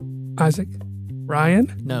Isaac?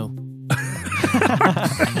 Ryan? No.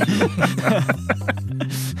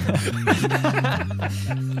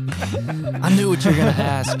 I knew what you were going to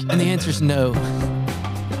ask, and the answer is no.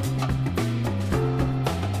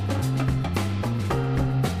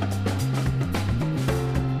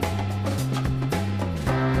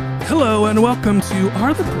 Hello and welcome to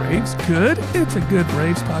Are the Braves Good? It's a Good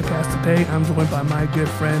Braves podcast today. I'm joined by my good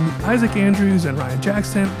friend Isaac Andrews and Ryan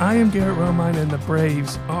Jackson. I am Garrett Romine, and the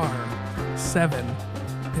Braves are 7-10.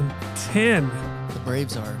 The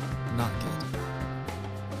Braves are not good.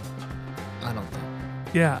 I don't think.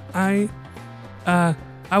 Yeah, I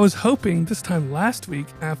was hoping this time last week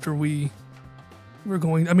after we were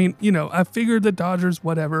going, I figured the Dodgers,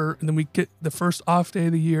 whatever, and then we get the first off day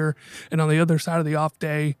of the year, and on the other side of the off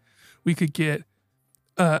day, we could get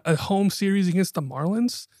a home series against the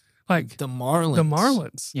Marlins. Like The Marlins. the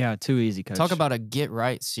Marlins. Yeah, too easy, coach. Talk about a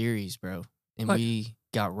get-right series, bro. And Like- we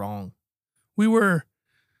got wrong. We were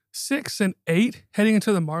 6-8 heading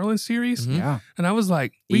into the Marlins series, Mhm. Yeah, and I was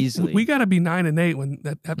like, Easily. we got to be 9-8 when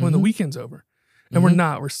the Mhm. weekend's over, and we're Mhm.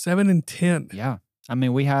 not. We're 7-10. yeah. I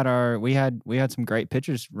mean, we had some great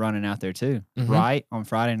pitchers running out there too. Mhm. Right on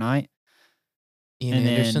Friday night, Ian and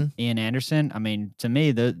Anderson. then Ian Anderson. I mean, to me,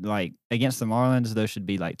 against the Marlins, those should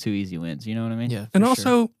be like 2 easy wins. You know what I mean? Yeah. And for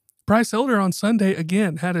also, sure. Bryce Elder on Sunday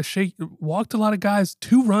again had a walked a lot of guys.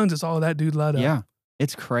 2 runs is all that dude let up. Yeah.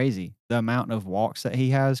 It's crazy the amount of walks that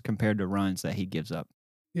he has compared to runs that he gives up.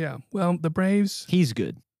 Yeah. Well, the Braves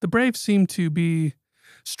seem to be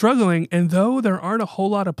struggling, and though there aren't a whole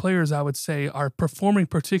lot of players I would say are performing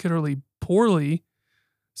particularly poorly,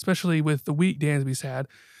 especially with the week Dansby's had.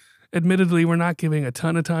 Admittedly, we're not giving a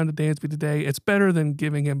ton of time to Dansby today. It's better than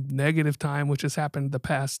giving him negative time, which has happened the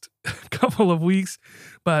past couple of weeks.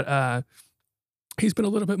 But he's been a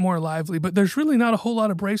little bit more lively. But there's really not a whole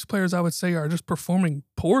lot of Braves players I would say are just performing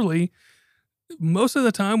poorly. Most of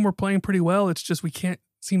the time, we're playing pretty well. It's just we can't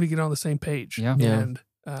seem to get on the same page. Yeah. Yeah. And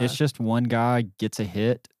It's just one guy gets a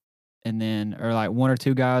hit, and then or like one or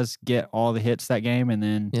two guys get all the hits that game, and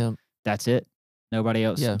then Yeah. that's it. Nobody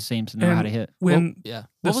else Yeah. seems to know how And to hit. when Yeah.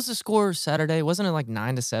 This- What was the score Saturday? Wasn't it like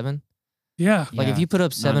 9-7? yeah, Like Yeah, if you put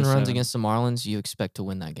up 7 runs 9-7. against the Marlins, you expect to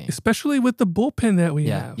win that game. especially with the bullpen that we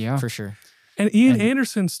Yeah. have. Yeah. For sure. And Ian And-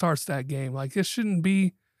 Anderson starts that game. Like it shouldn't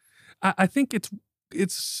be. I think it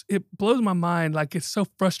blows my mind. Like it's so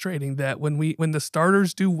frustrating that when the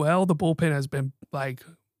starters do well, the bullpen has been like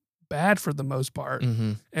bad for the most part.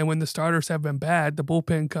 Mm-hmm. And when the starters have been bad, the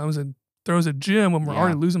bullpen comes and throws a gem when we're Yeah.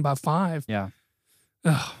 already losing by 5. Yeah,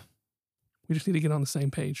 Ugh. We just need to get on the same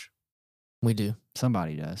page. We do.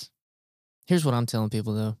 somebody does. Here's what I'm telling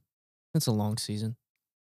people, though. It's a long season.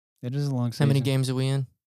 It is a long season. How many games are we in?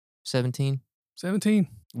 17? 17.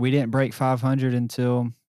 We didn't break 500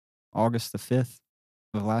 until August the 5th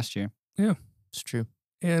of last year. It's true.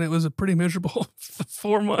 And it was a pretty miserable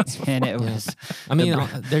 4 months. And it Yeah. was, I mean, Bra-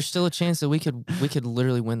 there's still a chance that we could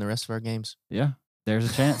literally win the rest of our games. yeah, there's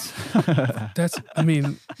a chance.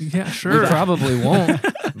 Yeah, sure. We probably won't,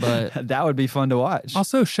 but that would be fun to watch.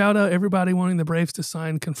 Also, shout out everybody wanting the Braves to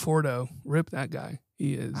sign Conforto. Rip that guy.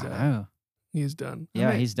 He is I know. he is done. I Yeah,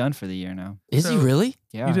 mean, he's done for the year now. is he So- really?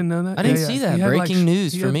 Yeah. You didn't know that? I didn't Yeah, see yeah. that. He had, like, Breaking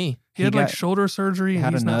news he for had- me. He had He like got- shoulder surgery. And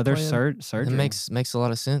had he's not another playing. surgery. It makes a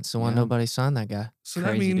lot of sense. So why Yeah. nobody signed that guy? So that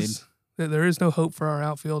Crazy, means that there is no hope for our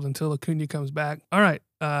outfield until Acuna comes back. All right,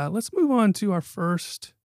 let's move on to our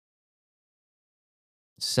first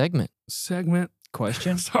Segment. segment.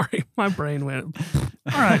 Question. Sorry, my brain went.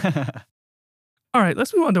 All right,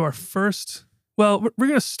 let's move on to our first. Well, we're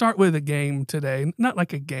going to start with a game today. Not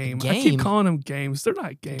like a game. I keep Game? calling them games. They're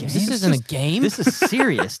not games. Games? This isn't a game. This is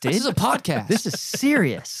serious, dude. This is a podcast. This is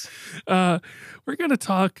serious. We're going to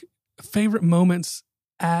talk favorite moments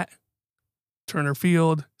at Turner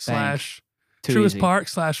Field / Too Truist easy. Park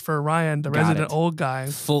 / for Ryan, the Got resident it. old guy.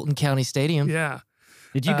 Fulton County Stadium. Yeah.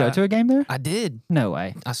 Did you go to a game there? I did. No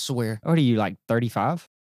way. I swear. What are you, like 35?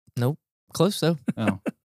 Close though. Oh,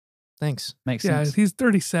 Thanks. makes Yeah, sense. he's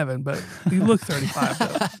 37, but you look 35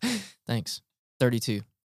 though. Thanks. 32.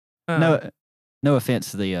 No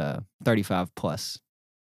offense to the 35 plus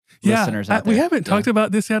Yeah, listeners out we there. haven't talked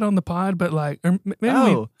about this yet on the pod, but like, or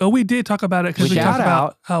maybe Oh. we did talk about it because we Shout talked about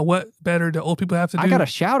out. how what better do old people have to do. I got a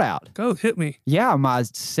shout out. Go hit me. Yeah, my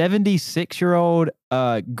 76-year-old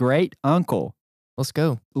great uncle Let's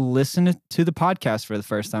go. listened to the podcast for the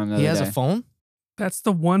first time the He other has day. a phone? That's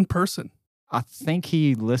the one person. I think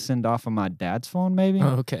he listened off of my dad's phone, maybe.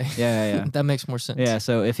 Oh, okay. Yeah. That makes more sense. Yeah,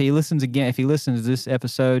 so if he listens to this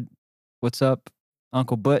episode, what's up,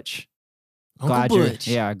 Uncle Butch? Uncle Butch.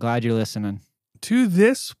 Glad you're listening. To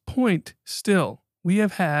this point, still, we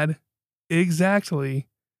have had exactly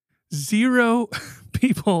 0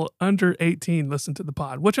 people under 18 listen to the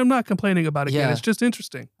pod, which I'm not complaining about again. Yeah. It's just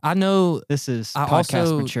interesting. I know. This is I podcast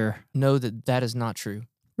also mature. know that is not true.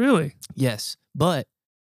 Really? Yes, but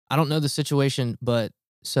I don't know the situation. But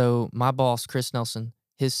so my boss, Chris Nelson,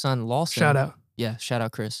 his son Lawson. Shout out. Yeah, shout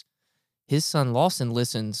out Chris. His son Lawson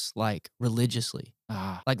listens like religiously.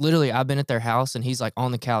 Ah, Like literally, I've been at their house and he's like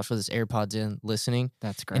on the couch with his AirPods in, listening,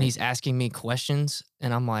 that's great. and he's asking me questions,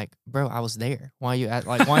 and I'm like, "Bro, I was there. Why are you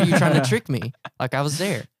why are you trying to trick me? Like I was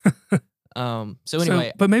there." So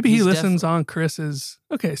anyway, but maybe he he's listens on Chris's.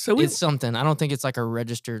 Okay, so it's something. I don't think it's like a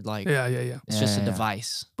registered like. yeah. It's just a Yeah.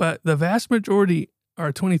 device. But the vast majority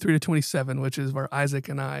are 23 to 27, which is where Isaac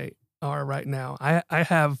and I are right now. I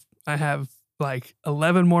have like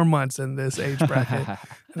 11 more months in this age bracket,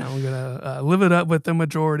 and I'm gonna live it up with the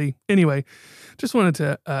majority. Anyway, just wanted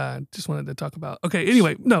to talk about. Okay,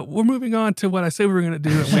 anyway, no, we're moving on to what I said we were gonna do.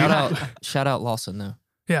 and we- Shout out Lawson though.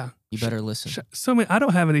 yeah. You better listen. I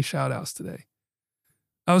don't have any shout outs today.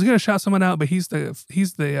 I was gonna shout someone out, but he's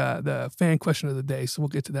the fan question of the day, so we'll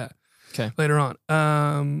get to that later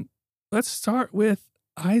on. Let's start with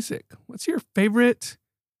Isaac. What's your favorite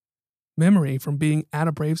memory from being at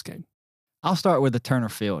a Braves game? I'll start with the Turner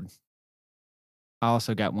Field. I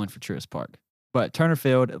also got one for Truist Park. But Turner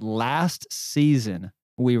Field, last season,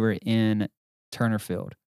 we were in Turner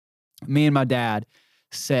Field. Me and my dad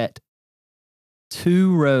sat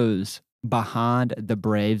 2 rows behind the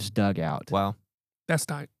Braves dugout. Wow. That's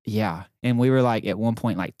tight. Yeah. And we were like at one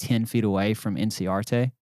point like 10 feet away from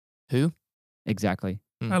NCarte. Who? Exactly.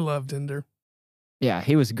 I love Dinder. Yeah.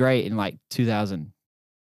 He was great in like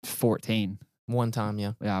 2014. One time,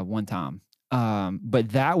 yeah. Yeah, one time. But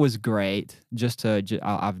that was great. That's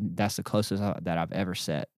the closest that I've ever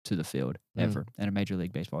sat to the field ever in a Major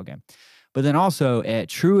League Baseball game. But then also at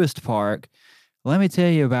Truist Park, let me tell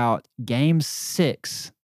you about Game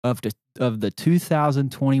 6 of the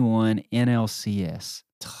 2021 NLCS.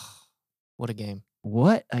 What a game!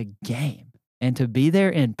 What a game! And to be there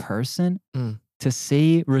in person, to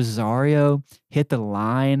see Rosario hit the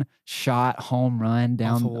line shot home run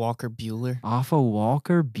down off of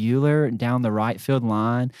Walker Buehler down the right field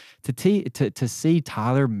line, to see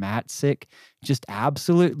Tyler Matzik just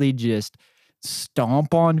absolutely just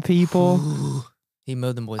stomp on people. Ooh, he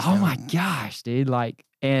mowed them boys Oh down. my gosh, dude! Like,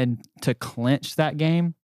 and to clinch that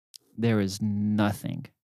game, there is nothing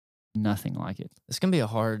like it. It's gonna be a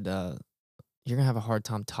hard. You're gonna have a hard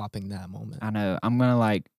time topping that moment. I know. I'm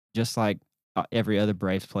gonna just like every other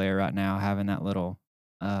Braves player right now having that little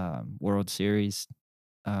World Series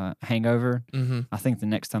hangover. Mm-hmm. I think the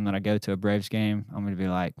next time that I go to a Braves game, I'm gonna be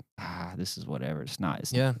like, this is whatever. It's not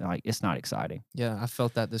exciting. Yeah, I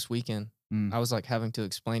felt that this weekend. I was like having to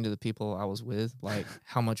explain to the people I was with like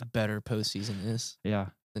how much better postseason is Yeah.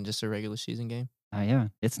 than just a regular season game. Yeah.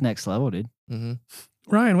 It's next level, dude. Mm-hmm.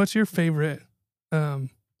 Ryan, what's your favorite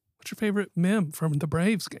meme from the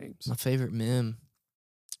Braves games? My favorite meme.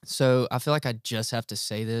 So I feel like I just have to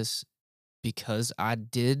say this because I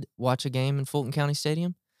did watch a game in Fulton County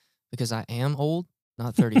Stadium because I am old,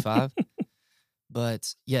 not 35.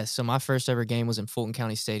 But yes, so my first ever game was in Fulton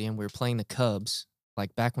County Stadium. We were playing the Cubs,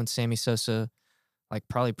 like back when Sammy Sosa, like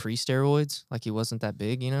probably pre-steroids, like he wasn't that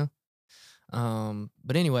big, you know?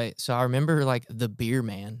 But anyway, so I remember like the beer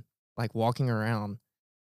man, like walking around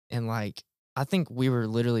and like, I think we were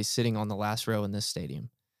literally sitting on the last row in this stadium.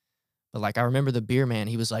 But like, I remember the beer man,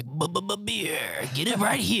 he was like, beer, get it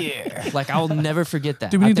right here. Like, I will never forget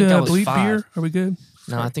that. Do we need to I was bleep 5. beer? Are we good?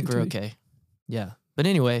 No, Sorry, I think we're continue. okay. Yeah. But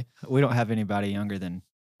anyway, We don't have anybody younger than,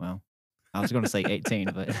 well, I was gonna say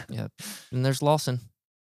 18, but yeah. And there's Lawson.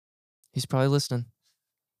 He's probably listening.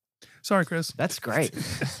 Sorry, Chris. that's great.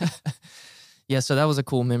 Yeah, so that was a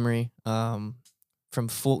cool memory from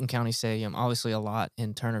Fulton County Stadium. Obviously, a lot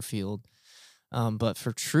in Turner Field. But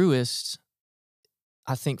for Truist,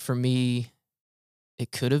 I think for me,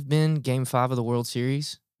 it could have been Game 5 of the World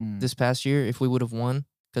Series this past year if we would have won,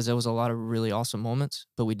 because there was a lot of really awesome moments,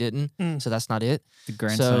 but we didn't. So that's not it. The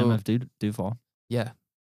Grand Slam of Duval. Yeah.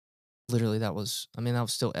 Literally, that was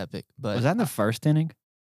still epic. But Was that in the first inning?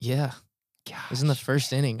 Yeah. Gosh. It was in the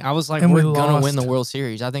first inning. I was like, And we we're going to win the lost. World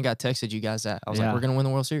Series. I think I texted you guys that. I was like, Yeah. we're going to win the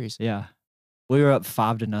World Series. Yeah. We were up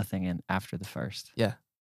 5-0 and after the first. Yeah.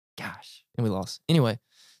 Gosh. And we lost. Anyway,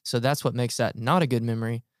 so that's what makes that not a good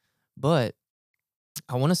memory. But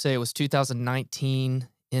I want to say it was 2019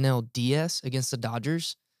 NLDS against the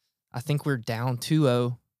Dodgers. I think we're down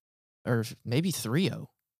 2-0 or maybe 3-0.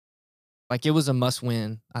 Like, it was a must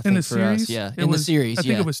win, I think, In the for series? us. Yeah. It In the was- series, I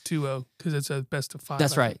think yeah. it was 2-0 because it's a best of 5.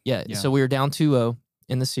 That's I right. think. Yeah. Yeah. So we were down 2-0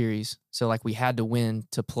 in the series. So, like, we had to win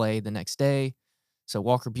to play the next day. So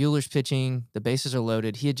Walker Buehler's pitching. The bases are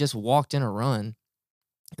loaded. He had just walked in a run.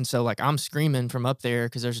 And so, like, I'm screaming from up there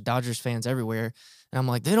because there's Dodgers fans everywhere. And I'm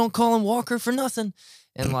like, they don't call him Walker for nothing.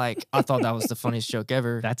 And, like, I thought that was the funniest joke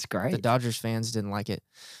ever. That's great. The Dodgers fans didn't like it.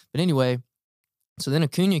 But anyway, so then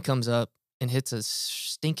Acuna comes up and hits a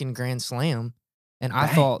stinking grand slam. And I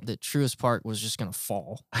thought that Truist Park was just going to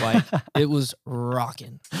fall. Like, it was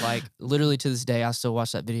rocking. Like, literally to this day, I still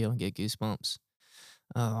watch that video and get goosebumps.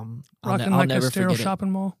 Rocking I'll like never a sterile forget it.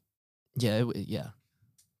 shopping mall. Yeah,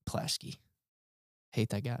 Plasky. Hate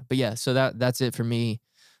that guy. But yeah, so that's it for me.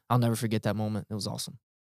 I'll never forget that moment. It was awesome.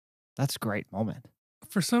 That's a great moment.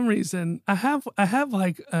 For some reason, I have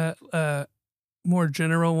like a more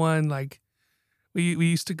general one. Like we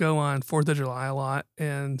used to go on 4th of July a lot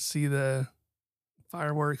and see the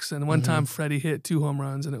fireworks. And one time Freddie hit 2 home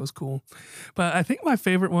runs and it was cool. But I think my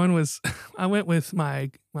favorite one was I went with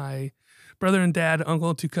my brother and dad,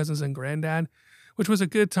 uncle, 2 cousins, and granddad, which was a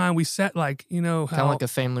good time. We sat like, you know, how kind of like a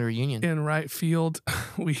family reunion in right field.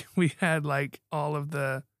 We had like all of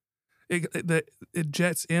it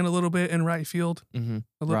jets in a little bit in right field.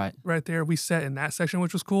 Right there. We sat in that section,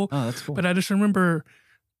 which was cool. Oh, that's cool. But I just remember,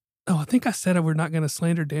 I think I said we're not going to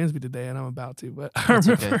slander Dansby today, and I'm about to. But I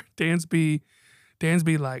remember Dansby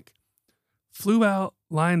like flew out,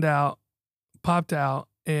 lined out, popped out,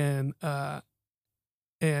 and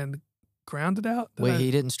grounded out. Wait, he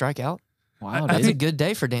didn't strike out? Wow, that's a good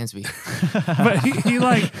day for Dansby. But he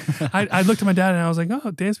like, I looked at my dad and I was like,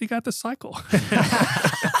 oh, Dansby got the cycle.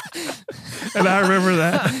 And I remember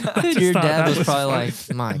that. Your dad was probably like,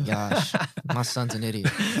 my gosh, my son's an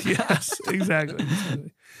idiot. Yes, exactly.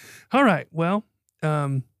 All right. Well,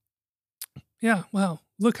 yeah, well,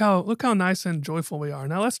 look how nice and joyful we are.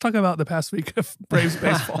 Now let's talk about the past week of Braves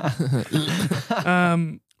baseball.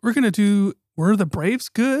 We're going to do, were the Braves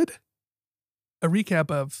good? A recap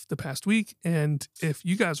of the past week, and if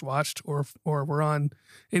you guys watched or were on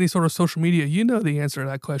any sort of social media, you know the answer to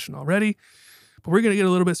that question already. But we're going to get a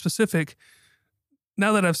little bit specific.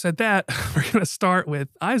 Now that I've said that, we're going to start with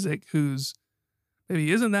Isaac, who's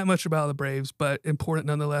maybe isn't that much about the Braves, but important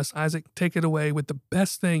nonetheless. Isaac, take it away with the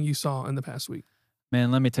best thing you saw in the past week.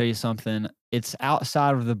 Man, let me tell you something. It's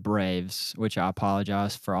outside of the Braves, which I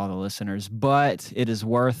apologize for all the listeners, but it is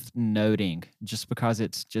worth noting just because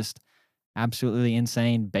it's just absolutely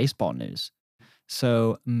insane baseball news.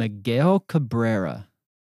 So Miguel Cabrera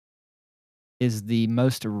is the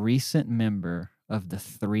most recent member of the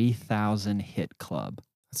 3,000 hit club.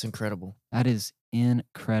 That's incredible. That is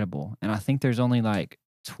incredible. And I think there's only like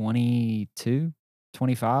 22,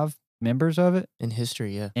 25 members of it. In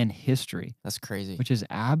history, yeah. In history. That's crazy. Which is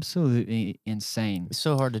absolutely insane. It's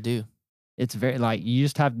so hard to do. It's very like you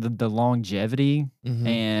just have the longevity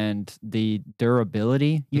and the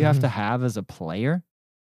durability you have to have as a player.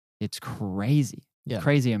 It's crazy. Yeah.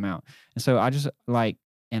 Crazy amount. And so I just like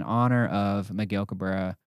in honor of Miguel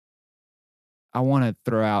Cabrera, I want to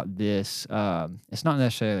throw out this. It's not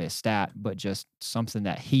necessarily a stat, but just something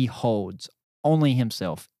that he holds only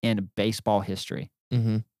himself in baseball history.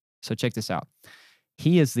 So check this out.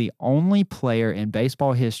 He is the only player in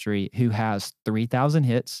baseball history who has 3,000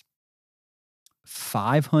 hits,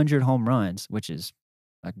 500 home runs, which is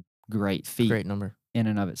a great feat. Great number. In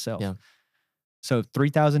and of itself. Yeah. So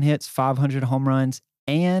 3,000 hits, 500 home runs,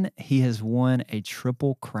 and he has won a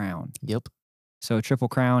Triple Crown. Yep. So a Triple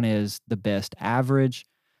Crown is the best average,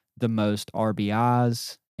 the most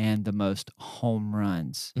RBIs, and the most home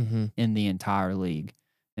runs in the entire league.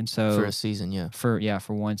 And so for a season, yeah. For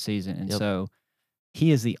one season. And so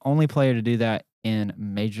he is the only player to do that in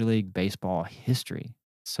Major League Baseball history.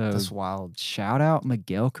 So that's wild. Shout out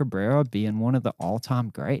Miguel Cabrera being one of the all-time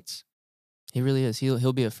greats. He really is.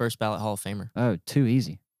 He'll be a first ballot Hall of Famer. Oh, too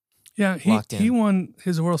easy. Yeah, he won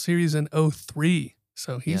his World Series in 2003.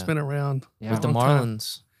 So he's been around with the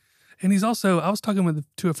Marlins. Time. And he's also, I was talking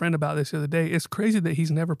to a friend about this the other day. It's crazy that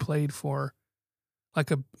he's never played for like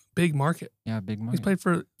a big market. Yeah, big market. He's played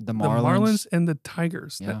for the Marlins and the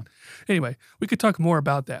Tigers. Yeah. Anyway, we could talk more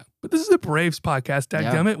about that. But this is the Braves podcast,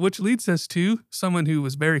 dadgummit, which leads us to someone who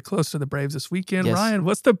was very close to the Braves this weekend. Yes. Ryan,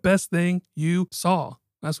 what's the best thing you saw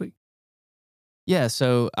last week? Yeah,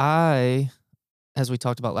 so as we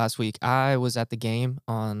talked about last week, I was at the game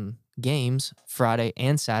on games Friday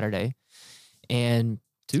and Saturday. And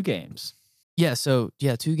 2 games. Yeah, 2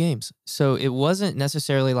 games. So it wasn't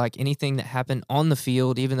necessarily like anything that happened on the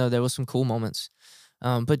field, even though there was some cool moments.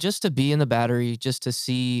 But just to be in the Battery, just to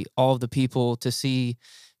see all of the people, to see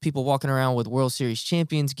people walking around with World Series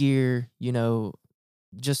champions gear, you know,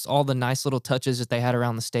 just all the nice little touches that they had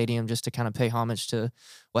around the stadium just to kind of pay homage to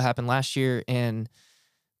what happened last year. And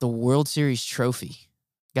the World Series trophy.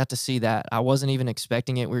 got to see that. I wasn't even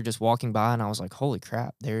expecting it. We were just walking by, and I was like, "Holy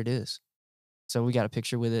crap, there it is!" So we got a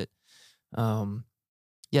picture with it.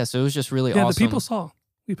 Yeah, so it was just really awesome. Yeah, the people saw.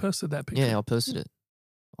 We posted that picture. Yeah, I posted it.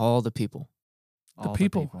 All the people. The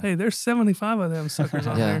people. Hey, there's 75 of them suckers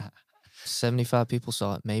on there. 75 people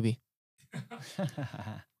saw it, maybe.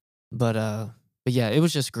 But yeah, it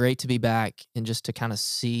was just great to be back and just to kind of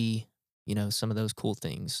see, some of those cool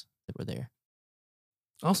things that were there.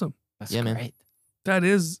 Awesome. That's great. Man. That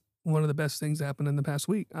is one of the best things that happened in the past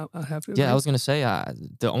week. I have to agree. Yeah, I was going to say,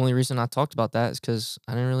 the only reason I talked about that is because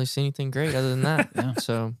I didn't really see anything great other than that. Yeah.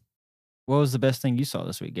 So, what was the best thing you saw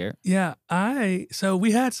this week, Garrett? Yeah, so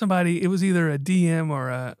we had somebody, it was either a DM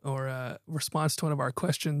or a response to one of our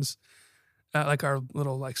questions, like our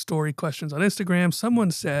little like story questions on Instagram.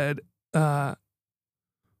 Someone said,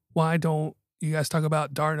 why don't you guys talk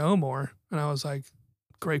about Darno more? And I was like,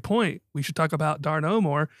 great point. We should talk about Darno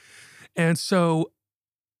more. And so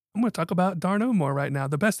I'm going to talk about Darno more right now.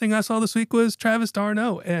 The best thing I saw this week was Travis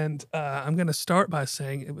Darno. And I'm going to start by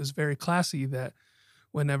saying it was very classy that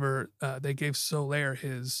whenever they gave Soler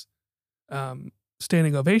his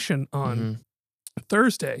standing ovation on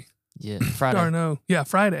Thursday. Yeah, Friday.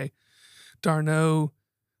 Friday. Darno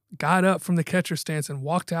got up from the catcher stance and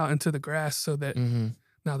walked out into the grass so that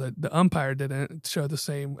now the umpire didn't show the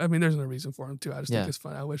same. I mean, there's no reason for him to. I just think it's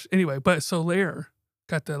fun. I wish. Anyway, but Soler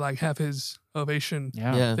got to like have his ovation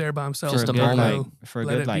there by himself. Just a moment. For a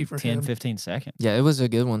good like 10, 15 seconds. Yeah, it was a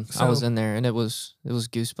good one. So, I was in there and it was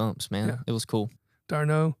goosebumps, man. Yeah. It was cool.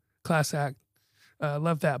 Darno, class act.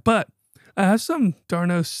 Love that. But I have some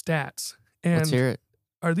Darno stats. And let's hear it.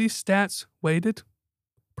 Are these stats weighted?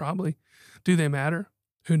 Probably. Do they matter?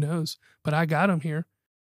 Who knows? But I got them here.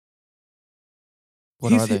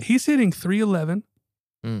 What are they? He's hitting 311.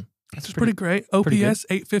 That's pretty great. OPS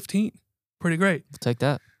 815. Pretty great. We'll take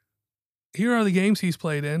that. Here are the games he's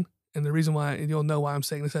played in. And the reason why, and you'll know why I'm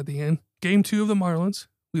saying this at the end. Game 2 of the Marlins,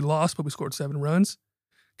 we lost, but we scored 7 runs.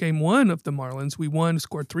 Game 1 of the Marlins, we won,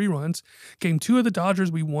 scored 3 runs. Game 2 of the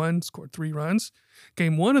Dodgers, we won, scored 3 runs.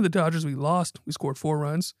 Game 1 of the Dodgers, we lost, we scored 4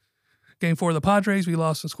 runs. Game 4 of the Padres, we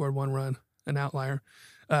lost and scored 1 run, an outlier.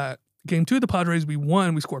 Game 2 of the Padres, we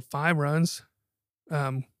won, we scored 5 runs.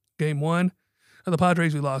 Game 1 of the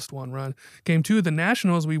Padres, we lost 1 run. Game 2 of the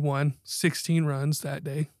Nationals, we won 16 runs that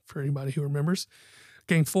day, for anybody who remembers.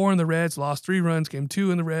 Game 4 in the Reds, lost 3 runs. Game 2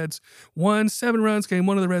 in the Reds, won 7 runs. Game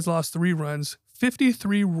 1 of the Reds, lost 3 runs.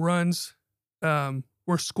 53 runs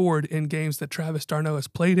were scored in games that Travis Darno has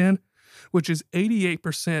played in, which is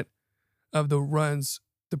 88% of the runs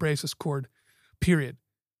the Braves have scored, period.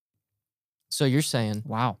 So you're saying,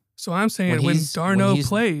 wow. So I'm saying when Darno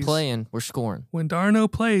plays, we're scoring. When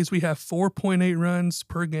Darno plays, we have 4.8 runs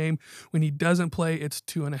per game. When he doesn't play, it's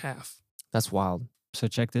 2.5. That's wild. So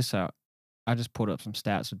check this out. I just pulled up some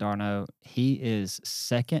stats with Darno. He is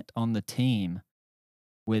second on the team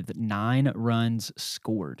with 9 runs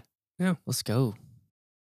scored. Yeah. Let's go.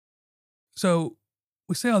 So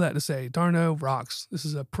we say all that to say Darno rocks. This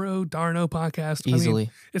is a pro Darno podcast. Easily. I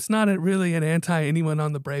mean, it's not really an anti anyone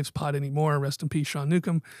on the Braves pod anymore. Rest in peace, Sean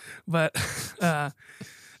Newcomb. But I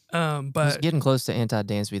was getting close to anti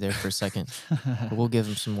Dansby there for a second. But we'll give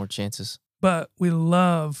him some more chances. But we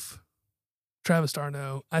love Travis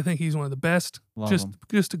Darno. I think he's one of the best.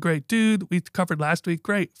 Just a great dude. We covered last week.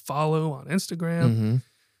 Great follow on Instagram.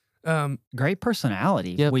 Great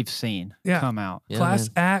personality we've seen come out. Yeah,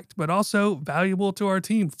 class act, but also valuable to our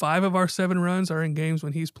team. 5 of our 7 runs are in games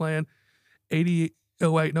when he's playing. 5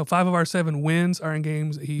 of our 7 wins are in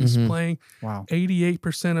games that he's playing. Wow.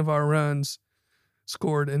 88% of our runs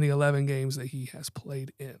scored in the 11 games that he has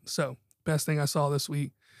played in. So, best thing I saw this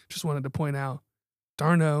week, just wanted to point out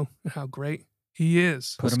Darno and how great he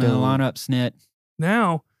is. Put him in the lineup, Snit.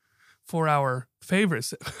 Now, for our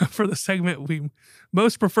favorites, for the segment we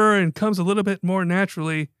most prefer and comes a little bit more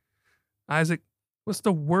naturally, Isaac, what's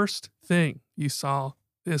the worst thing you saw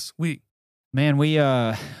this week? Man, we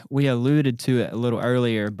alluded to it a little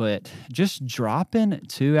earlier, but just dropping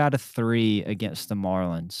 2 out of 3 against the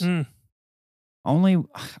Marlins.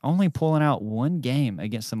 Only pulling out 1 game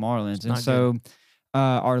against the Marlins. And so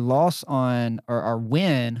our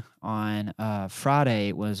win on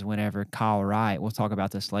Friday was whenever Kyle Wright, we'll talk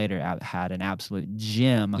about this later, had an absolute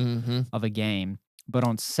gem of a game. But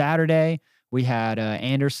on Saturday, we had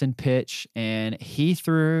Anderson pitch, and he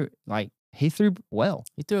threw well.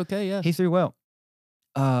 He threw okay, yeah. He threw well.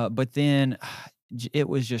 But then it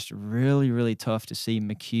was just really, really tough to see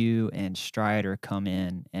McHugh and Strider come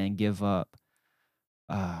in and give up,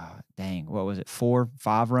 what was it, 4,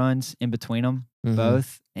 5 runs in between them.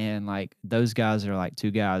 both. And like those guys are like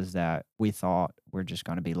two guys that we thought were just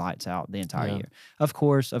going to be lights out the entire year. Of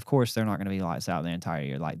course, they're not going to be lights out the entire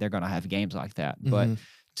year. Like they're going to have games like that. But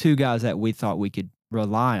two guys that we thought we could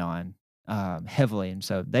rely on heavily. And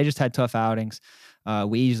so they just had tough outings.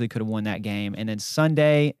 We easily could have won that game. And then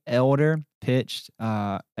Sunday, Elder pitched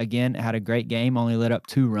again, had a great game, only let up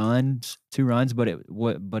two runs, but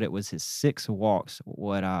it was his 6 walks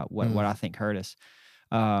what I think hurt us.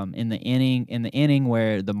 In the inning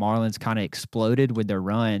where the Marlins kind of exploded with their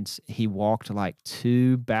runs, he walked like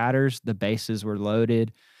 2 batters. The bases were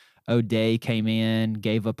loaded. O'Day came in,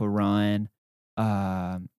 gave up a run.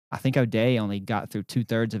 I think O'Day only got through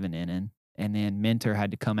 2/3 of an inning, and then Minter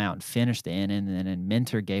had to come out and finish the inning, and then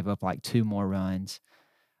Minter gave up like 2 more runs.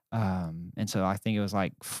 And so I think it was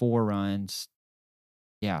like 4 runs.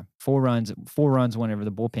 Yeah, 4 runs whenever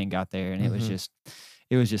the bullpen got there, and it was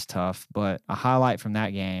just tough. But a highlight from that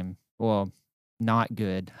game, well, not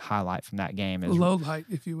good highlight from that game is low light,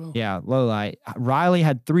 if you will. Yeah, low light. Riley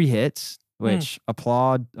had 3 hits, which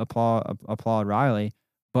applaud Riley.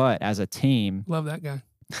 But as a team, love that guy.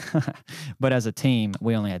 But as a team,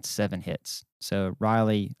 we only had 7 hits. So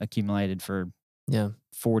Riley accumulated for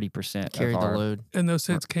 40% carried of our the load. And those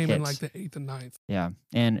hits came in like the 8th and 9th. Yeah.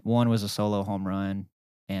 And one was a solo home run,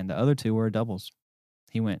 and the other 2 were doubles.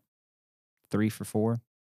 He went 3 for 4,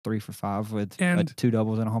 3 for 5 with 2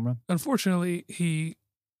 doubles and a home run. Unfortunately, he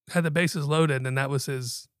had the bases loaded, and that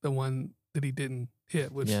was the one that he didn't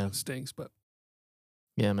hit, which stinks. But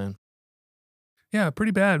yeah, man. Yeah,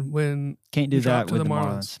 pretty bad when can't do that with the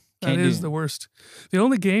Marlins. That is the worst. The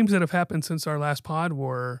only games that have happened since our last pod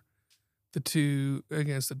were the 2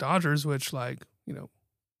 against the Dodgers, which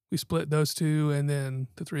we split those 2, and then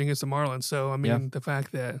the 3 against the Marlins. So I mean, the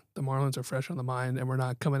fact that the Marlins are fresh on the mind and we're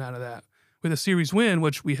not coming out of that with a series win,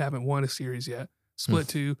 which we haven't won a series yet, split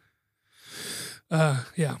 2. That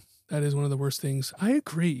is one of the worst things. I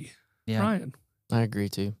agree. Yeah. Ryan, I agree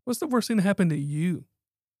too. What's the worst thing that happened to you?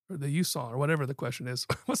 Or that you saw, or whatever the question is.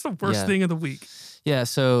 What's the worst thing of the week? Yeah,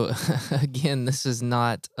 so again, this is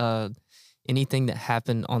not anything that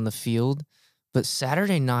happened on the field, but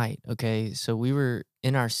Saturday night, okay, so we were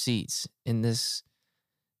in our seats, and this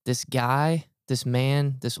guy, this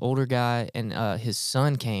man, this older guy, and his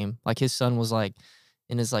son came. Like his son was like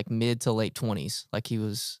in his like mid to late 20s. Like he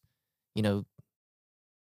was,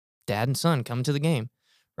 dad and son coming to the game,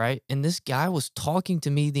 right? And this guy was talking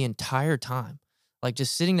to me the entire time. Like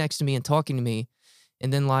just sitting next to me and talking to me.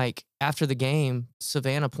 And then like after the game,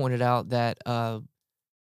 Savannah pointed out that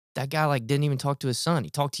that guy like didn't even talk to his son.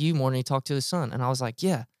 He talked to you more than he talked to his son. And I was like,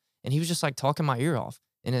 yeah. And he was just like talking my ear off,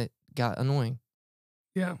 and it got annoying.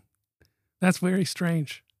 Yeah. That's very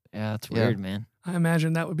strange. Yeah, it's weird, man. I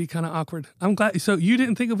imagine that would be kind of awkward. I'm glad. So you did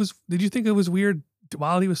you think it was weird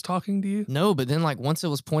while he was talking to you? No, but then like once it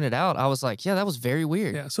was pointed out, I was like, yeah, that was very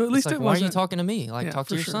weird. Yeah, so at least like, it why wasn't. are you talking to me? Like talk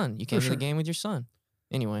to your sure. son. You came to the game with your son.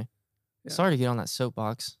 Anyway, sorry to get on that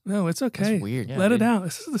soapbox. No, it's okay. That's weird. Let it out.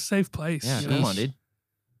 This is a safe place. Yeah, come on, dude.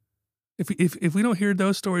 If we don't hear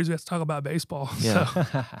those stories, we have to talk about baseball. Yeah.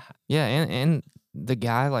 So. Yeah, and the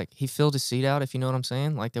guy, like, he filled his seat out, if you know what I'm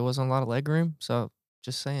saying. Like, there wasn't a lot of leg room. So,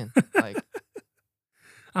 just saying. Like,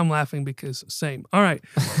 I'm laughing because same. All right.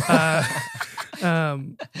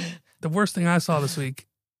 The worst thing I saw this week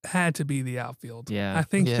had to be the outfield. Yeah. I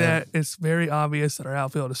think that it's very obvious that our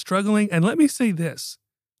outfield is struggling. And let me say this.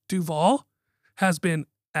 Duvall has been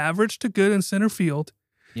average to good in center field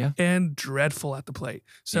and dreadful at the plate.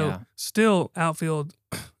 So still outfield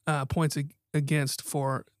points against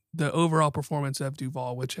for the overall performance of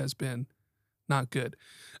Duvall, which has been not good.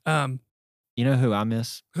 You know who I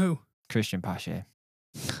miss? Who? Christian Pache.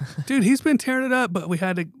 Dude, he's been tearing it up, but we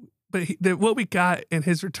had to. But what we got in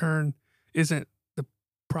his return isn't the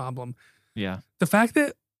problem. Yeah. The fact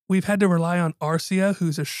that we've had to rely on Arcia,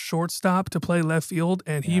 who's a shortstop, to play left field,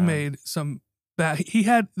 and he made some bad. He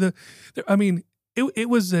had I mean, it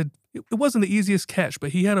wasn't the easiest catch,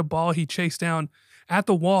 but he had a ball he chased down at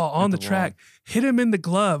the wall on the track, hit him in the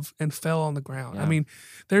glove, and fell on the ground. Yeah. I mean,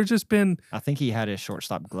 there's just been. I think he had his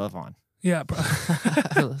shortstop glove on. Yeah,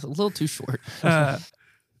 a little too short.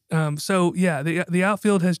 So yeah, the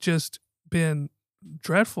outfield has just been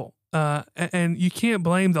dreadful. And you can't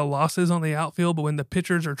blame the losses on the outfield, but when the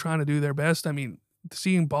pitchers are trying to do their best, I mean,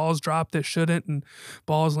 seeing balls drop that shouldn't and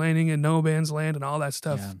balls landing in no man's land and all that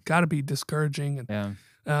stuff got to be discouraging.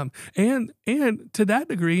 And and to that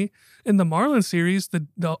degree, in the Marlins series,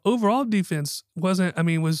 the overall defense was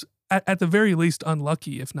at the very least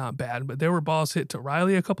unlucky, if not bad. But there were balls hit to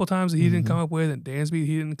Riley a couple times that he didn't come up with, and Dansby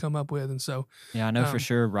he didn't come up with, and so I know for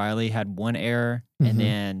sure Riley had one error, and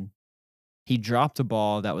then He dropped a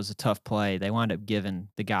ball that was a tough play. They wound up giving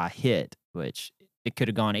the guy a hit, which it could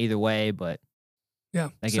have gone either way, but yeah,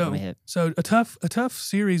 they gave him a hit. So a tough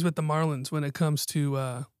series with the Marlins when it comes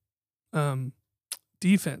to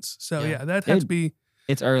defense. So yeah, that has to be.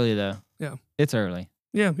 It's early though. Yeah, it's early.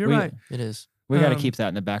 Yeah, you're right. It is. We got to keep that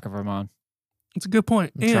in the back of our mind. It's a good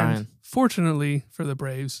point. And fortunately for the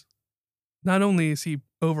Braves, not only is he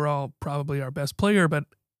overall probably our best player, but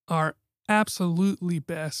our absolutely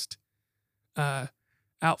best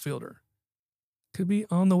outfielder. Could be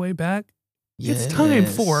on the way back. Yes. It's time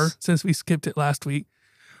for, since we skipped it last week,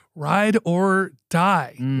 ride or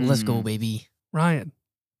die. Let's go, baby. Ryan,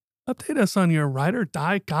 update us on your ride or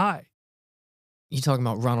die guy. You talking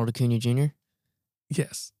about Ronald Acuna Jr.?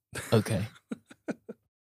 Yes. Okay.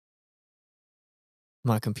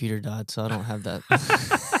 My computer died, so I don't have that.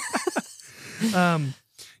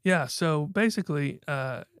 Yeah, so basically,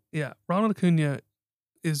 Ronald Acuna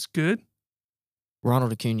is good.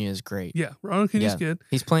 Ronald Acuna is great. Yeah, Ronald Acuna is good.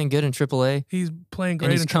 He's playing good in AAA. He's playing great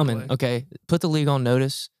and he's in coming. AAA. Okay, put the league on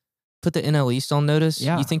notice. Put the NL East on notice.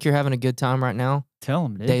 Yeah. You think you're having a good time right now? Tell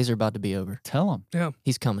him, dude. Days are about to be over. Tell him. Yeah.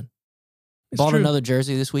 He's coming. It's Bought true. another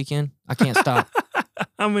jersey this weekend. I can't stop.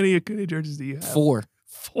 How many Acuna jerseys do you have? 4.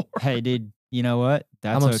 Hey, dude, you know what?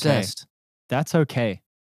 That's I'm okay. obsessed. That's okay.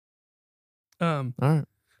 All right.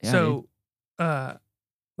 Yeah, So,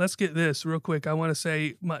 let's get this real quick. I want to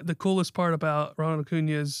say the coolest part about Ronald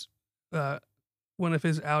Acuna's one of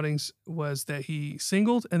his outings was that he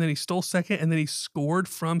singled and then he stole second and then he scored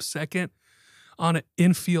from second on an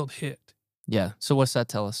infield hit. Yeah. So what's that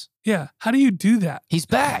tell us? Yeah. How do you do that? He's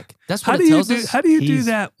back. That's what it tells us. How do you do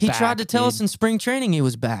that? He tried to tell us in spring training he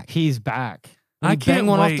was back. He's back. I can't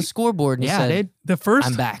one off the scoreboard and he said,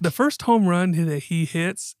 I'm back. The first home run that he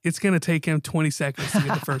hits, it's going to take him 20 seconds to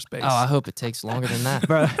get to first base. Oh, I hope it takes longer than that.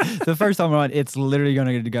 Bro, the first home run, it's literally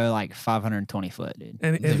going to go like 520 foot, dude.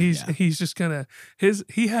 And he's just going to,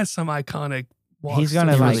 he has some iconic walks. He's going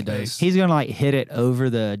to he's gonna hit it over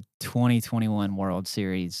the 2021 World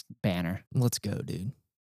Series banner. Let's go, dude.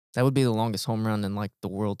 That would be the longest home run in like the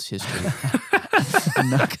world's history.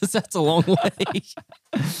 Because that's a long way.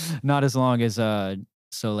 Not as long as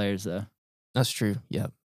Soler's though. That's true.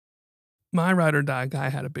 Yep. My ride or die guy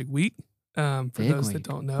had a big week. For those that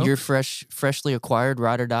don't know, your freshly acquired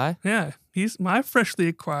ride or die. Yeah, he's my freshly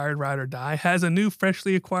acquired ride or die has a new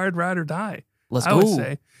freshly acquired ride or die. Let's go. I would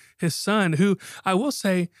say his son, who I will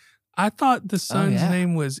say, I thought the son's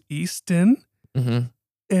name was Easton. Mm-hmm.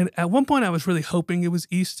 And at one point, I was really hoping it was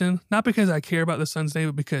Easton, not because I care about the son's name,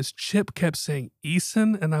 but because Chip kept saying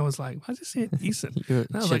Eason, and I was like, "Why is he saying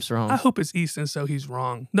Eason?" Chip's wrong. I hope it's Easton, so he's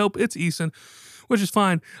wrong. Nope, it's Eason, which is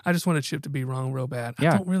fine. I just wanted Chip to be wrong real bad.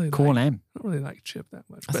 Yeah, I don't really cool name. I don't really like Chip that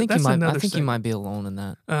much. I think he might be alone in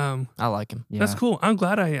that. I like him. Yeah. That's cool. I'm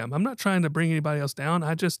glad I am. I'm not trying to bring anybody else down.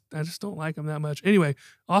 I just don't like him that much. Anyway,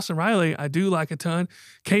 Austin Riley, I do like a ton.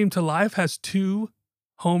 Came to life, has 2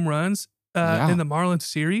 home runs. In the Marlins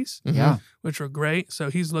series, which were great. So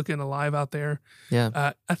he's looking alive out there.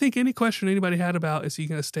 Yeah. I think any question anybody had about is he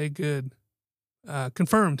going to stay good?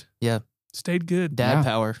 Confirmed. Yeah. Stayed good. Dad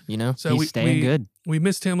power, you know? So he's staying good. We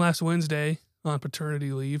missed him last Wednesday on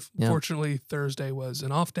paternity leave. Yeah. Fortunately, Thursday was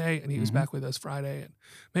an off day, and he was back with us Friday and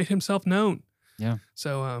made himself known. Yeah.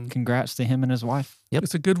 So congrats to him and his wife. Yep.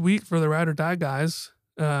 It's a good week for the ride or die guys.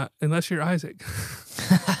 Unless you're Isaac.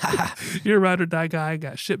 Your ride or die guy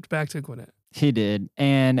got shipped back to Gwinnett. He did.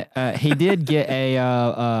 And he did get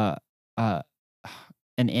an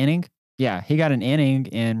inning. Yeah, he got an inning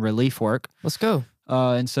in relief work. Let's go.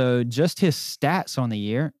 And so just his stats on the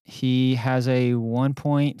year, he has a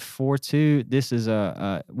 1.42. This is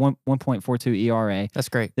a 1.42 ERA. That's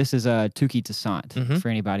great. This is a Touki Toussaint for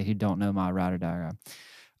anybody who don't know my ride or die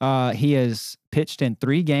guy. He has pitched in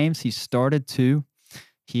 3 games. He started 2.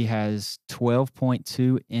 He has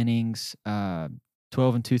 12.2 innings, 12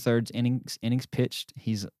 2/3 innings pitched.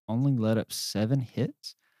 He's only let up 7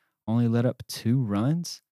 hits, only let up 2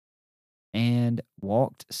 runs, and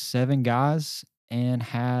walked 7 guys, and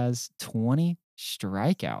has 20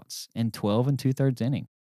 strikeouts in 12 2/3 innings.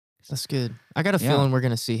 That's good. I got a feeling we're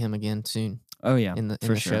gonna see him again soon. Oh yeah, in the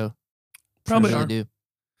show. Probably really do.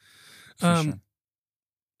 Sure.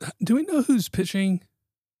 Do we know who's pitching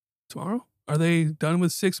tomorrow? Are they done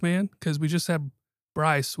with 6-man? Because we just have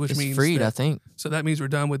Bryce, which means freed, I think. So that means we're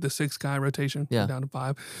done with the 6-guy rotation. Yeah. We're down to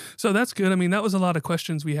 5. So that's good. I mean, that was a lot of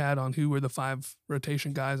questions we had on who were the 5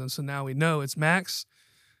 rotation guys. And so now we know it's Max,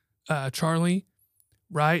 Charlie,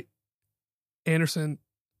 Wright, Anderson,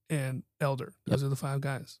 and Elder. Those are the 5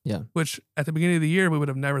 guys. Yeah. Which at the beginning of the year, we would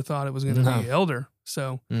have never thought it was going to be Elder.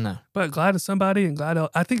 So, No. but glad to somebody and glad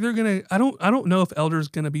I think they're gonna. I don't know if Elder's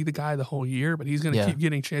gonna be the guy the whole year, but he's gonna keep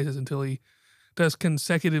getting chances until he does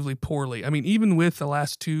consecutively poorly. I mean, even with the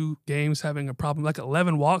last 2 games having a problem, like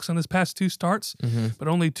 11 walks on his past 2 starts, but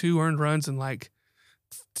only 2 earned runs and like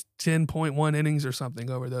 10.1 innings or something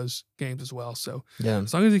over those games as well. So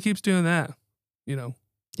as long as he keeps doing that, you know.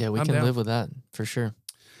 Yeah, we can live with that for sure.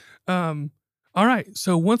 All right.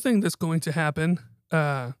 So one thing that's going to happen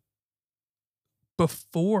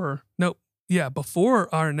before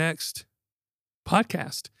our next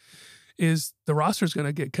podcast is the roster is going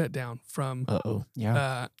to get cut down from.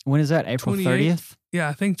 When is that? April 30th? Yeah,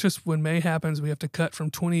 I think just when May happens, we have to cut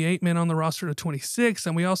from 28 men on the roster to 26,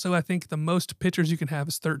 and we also, I think, the most pitchers you can have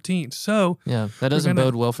is 13. So yeah, that doesn't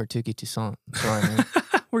bode well for Touki Toussaint. Sorry, man.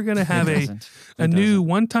 We're gonna have a new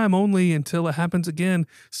one-time only until it happens again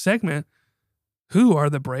segment. Who are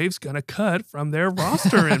the Braves gonna cut from their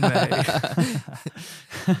roster in May?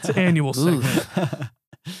 It's an annual segment.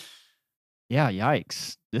 Yeah,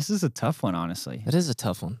 yikes. This is a tough one, honestly. It is a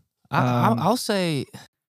tough one. I'll say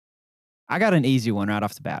I got an easy one right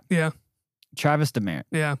off the bat. Yeah. Travis Demeritte.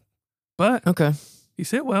 Yeah. But okay. He's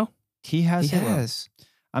hit well. He has. Well.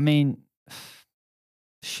 I mean,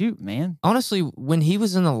 shoot, man. Honestly, when he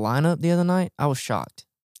was in the lineup the other night, I was shocked.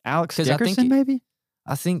 Alex Dickerson, maybe?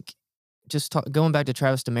 I think just going back to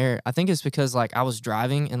Travis Demeritte, I think it's because like I was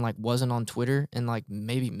driving and like wasn't on Twitter and like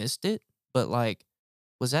maybe missed it. But like,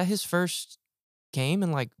 was that his first game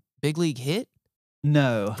and like big league hit?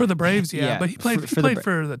 No. For the Braves, yeah. But he played for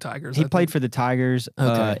the Tigers. He played for the Tigers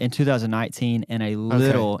in 2019 and a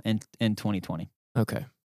little in 2020. Okay.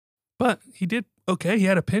 But he did okay. He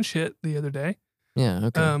had a pinch hit the other day. Yeah,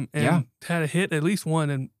 okay. And had a hit, at least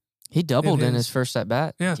one. And he doubled in his first at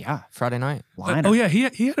bat. Yeah. Friday night.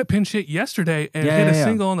 He had a pinch hit yesterday and hit a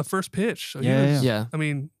single on the first pitch. So I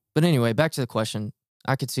mean. But anyway, back to the question.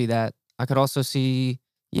 I could see that. I could also see,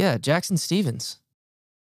 Jackson Stephens.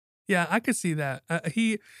 Yeah, I could see that.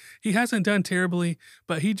 He hasn't done terribly,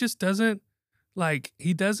 but he just doesn't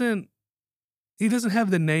he doesn't have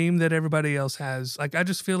the name that everybody else has. Like, I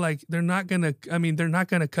just feel like they're not gonna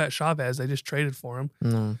cut Chavez. They just traded for him.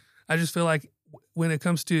 No. I just feel like when it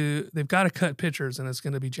comes to, they've got to cut pitchers, and it's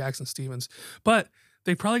going to be Jackson Stephens. But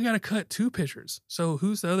they probably got to cut 2 pitchers. So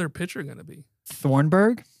who's the other pitcher going to be?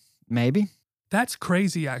 Thornburg, maybe. That's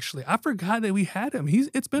crazy, actually. I forgot that we had him.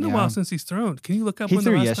 It's been a while since he's thrown. Can you look up when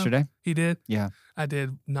the last time? Yesterday. He did? Yeah. I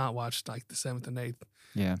did not watch like the 7th and 8th.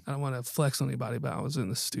 Yeah. I don't want to flex on anybody, but I was in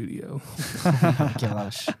the studio. Oh,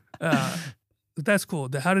 gosh. That's cool.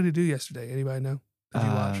 How did he do yesterday? Anybody know? Did you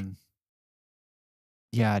watch?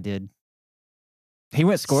 Yeah, I did. He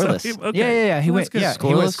went scoreless. So He went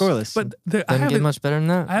scoreless. But didn't get much better than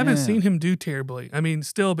that. I haven't seen him do terribly. I mean,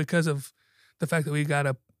 still because of the fact that we got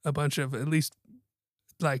a bunch of, at least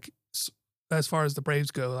like as far as the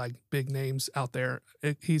Braves go, like big names out there,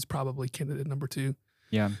 he's probably candidate number 2.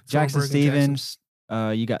 Yeah. Jackson Stephens.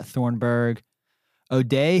 You got Thornburg.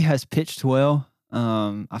 O'Day has pitched well.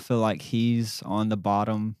 I feel like he's on the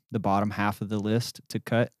bottom half of the list to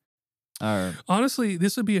cut. Honestly,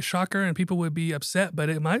 this would be a shocker and people would be upset, but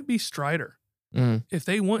it might be Strider. If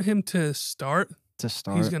they want him to start,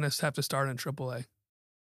 he's going to have to start in AAA.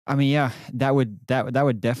 I mean, yeah, that would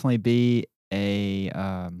definitely be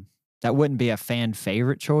that wouldn't be a fan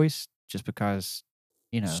favorite choice just because,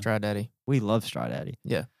 Stridaddy. We love Stridaddy.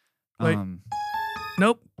 Yeah. Wait.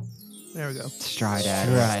 Nope. There we go.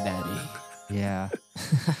 Stridaddy. Yeah.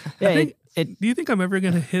 Do you think I'm ever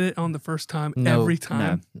going to hit it on the first time every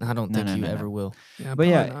time? No, I don't think you ever will. Yeah, but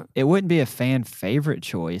not. It wouldn't be a fan favorite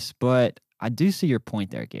choice, but I do see your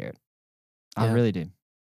point there, Garrett. I really do.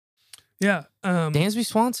 Yeah. Dansby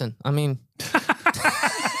Swanson. I mean.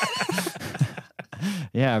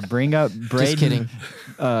 Yeah, bring up Braden. Just kidding.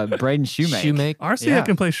 Braden Shoemake. RCA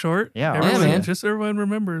can play short. Yeah, man. Just everyone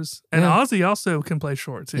remembers. And Ozzy also can play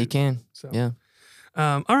short, too. He can. So. Yeah.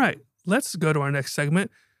 All right. Let's go to our next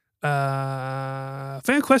segment.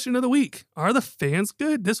 Fan question of the week. Are the fans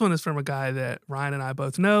good? This one is from a guy that Ryan and I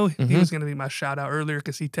both know. He was going to be my shout out earlier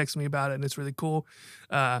because he texted me about it and it's really cool.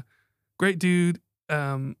 Great dude.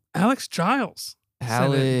 Alex Giles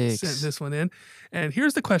sent this one in. And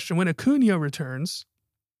here's the question. When Acuna returns,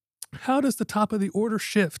 how does the top of the order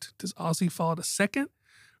shift? Does Ozzy fall to second,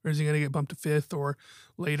 or is he going to get bumped to fifth or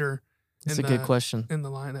later? That's a good question. In the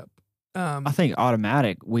lineup. I think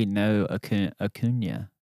automatic, we know Acuna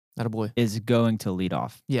Attaboy. is going to lead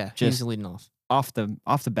off. Yeah, he's leading off. Off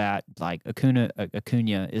the bat, like Acuna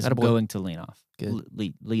is going to lead off. Good.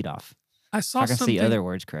 Lead off. I can see other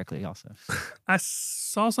words correctly also. I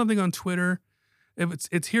saw something on Twitter.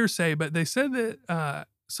 It's hearsay, but they said that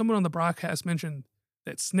someone on the broadcast mentioned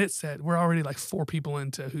that Snit said, we're already like 4 people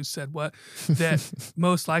into who said what, that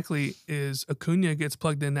most likely is Acuna gets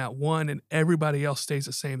plugged in at 1 and everybody else stays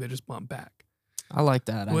the same. They just bump back. I like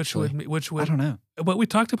that, actually. Which would, I don't know. But we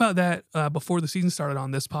talked about that before the season started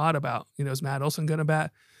on this pod about, is Matt Olson going to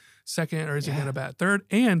bat second or is he going to bat third?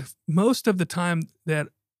 And most of the time that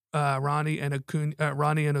Ronnie and I'm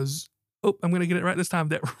going to get it right this time,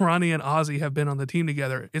 that Ronnie and Ozzie have been on the team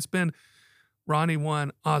together. It's been Ronnie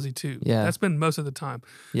 1, Ozzie 2. Yeah. That's been most of the time.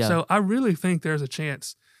 Yeah. So I really think there's a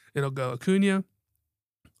chance it'll go Acuna,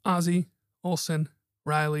 Ozzie, Olson,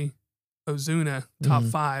 Riley, Ozuna, top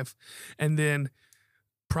 5. And then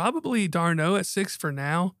probably d'Arnaud at 6 for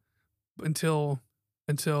now until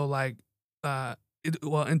like,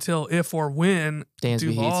 until if or when Dansby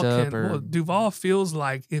Duvall heats up can. or... Well, Duvall feels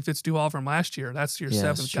like if it's Duvall from last year, that's your Yeah,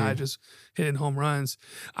 7th guy just hitting home runs.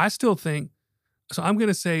 I still think, so I'm going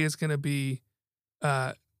to say it's going to be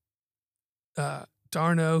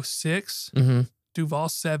d'Arnaud 6, Duvall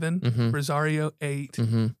 7, Rosario 8,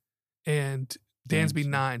 and Dansby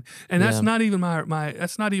 9. And that's not even my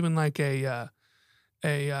that's not even like a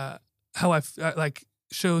how I like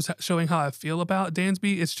showing how I feel about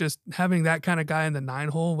Dansby. It's just having that kind of guy in the 9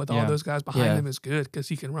 hole with all those guys behind him is good because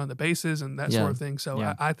he can run the bases and that sort of thing.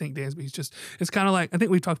 So I think Dansby's just, it's kind of like, I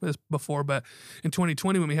think we've talked about this before, but in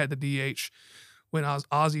 2020 when we had the DH, when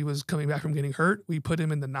Ozzie was coming back from getting hurt, we put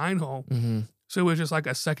him in the 9 hole. So it was just like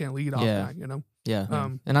a second leadoff guy, Yeah.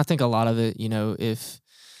 And I think a lot of it,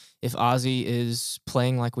 if Ozzie is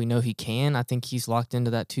playing like we know he can, I think he's locked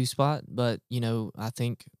into that 2 spot. But, I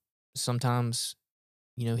think sometimes,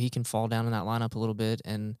 he can fall down in that lineup a little bit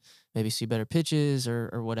and maybe see better pitches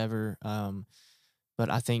or whatever.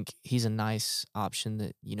 But I think he's a nice option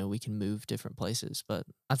that, we can move different places. But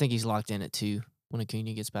I think he's locked in at 2 when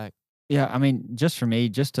Acuna gets back. Yeah, I mean, just for me,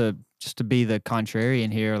 just to be the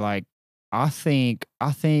contrarian here, like I think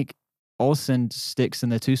Olson sticks in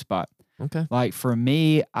the 2 spot. Okay. Like for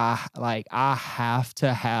me, I have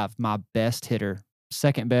to have my best hitter,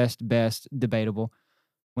 second best, debatable,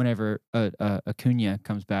 whenever Acuna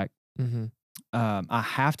comes back. I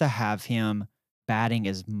have to have him batting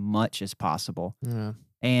as much as possible. Yeah.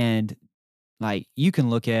 And like you can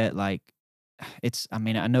look at like I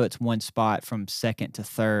know it's 1 spot from second to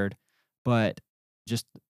third, but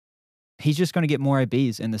he's just going to get more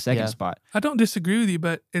ABs in the second spot. I don't disagree with you,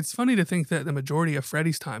 but it's funny to think that the majority of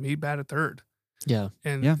Freddie's time he'd bat at third. Yeah.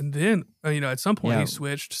 And then at some point he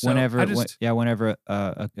switched. So whenever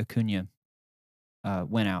Acuna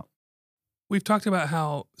went out. We've talked about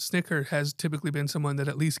how Snitker has typically been someone that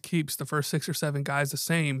at least keeps the first 6 or 7 guys the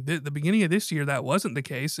same. The beginning of this year, that wasn't the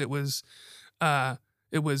case. It was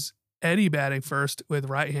Eddie batting first with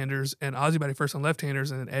right-handers and Ozzie batting first on left-handers,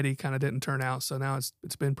 and then Eddie kind of didn't turn out. So now it's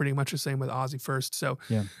been pretty much the same with Ozzie first. So,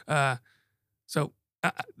 the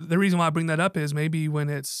reason why I bring that up is maybe when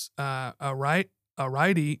it's a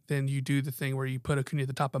righty, then you do the thing where you put Acuna at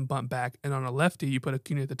the top and bump back, and on a lefty you put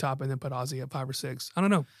Acuna at the top and then put Ozzie at 5 or 6. I don't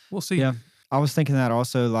know. We'll see. Yeah. I was thinking that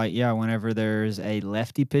also, like, whenever there's a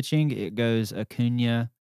lefty pitching, it goes Acuna,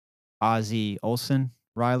 Ozzie, Olson,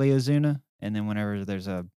 Riley, Ozuna. And then whenever there's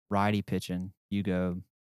a righty pitching, you go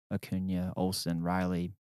Acuna, Olson,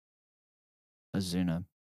 Riley, Ozuna,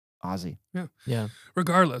 Ozzie. Yeah. Yeah.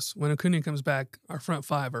 Regardless, when Acuna comes back, our front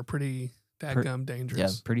 5 are pretty dadgum dangerous. Yeah,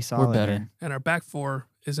 pretty solid. We're better. Man. And our back 4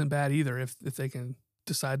 isn't bad either if they can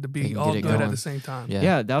decide to be can all get good it at going. the same time.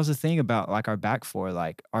 Yeah. That was the thing about like our back 4.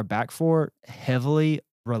 Like our back 4 heavily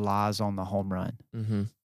relies on the home run,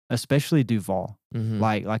 especially Duvall.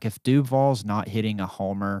 Like if Duvall's not hitting a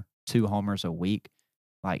homer, 2 homers a week,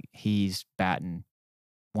 like he's batting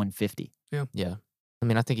 150. Yeah. I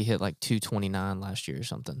mean, I think he hit like 229 last year or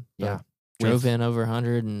something. Yeah. Drove in over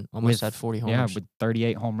 100 and almost had 40 homers. Yeah, with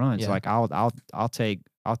 38 home runs. Yeah. Like I'll take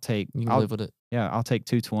You can live with it. Yeah, I'll take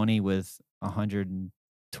 220 with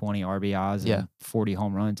 120 RBIs and 40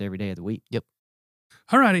 home runs every day of the week. Yep.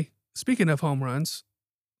 Alrighty. Speaking of home runs,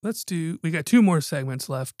 we got 2 more segments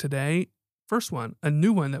left today. First one, a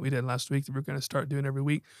new one that we did last week that we're going to start doing every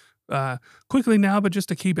week. Quickly now, but just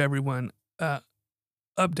to keep everyone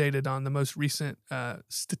updated on the most recent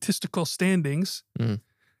statistical standings.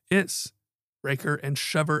 It's Raker and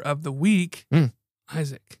Shover of the Week.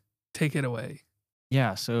 Isaac, take it away.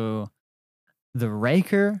 Yeah, so the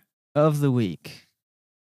Raker of the Week.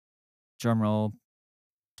 Drum roll.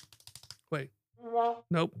 Wait.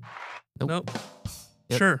 Nope. Yep.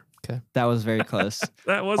 Sure. Okay. That was very close.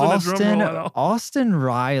 That wasn't a drum roll at all. Austin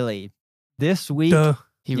Riley. This week. Duh.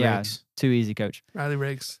 He rigs. Too easy, coach. Riley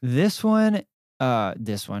Riggs. This one.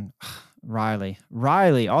 Riley.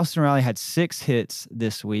 Austin Riley had 6 hits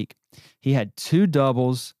this week. He had 2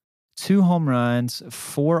 doubles, 2 home runs,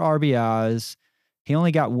 4 RBIs. He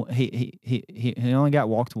only got he only got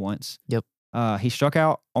walked once. Yep. He struck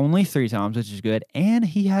out only 3 times, which is good, and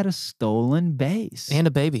he had a stolen base. And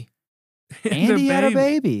a baby. And he had a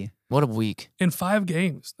baby. What a week. In 5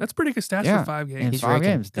 games. That's pretty good stats for 5 games. In He's 5 raking.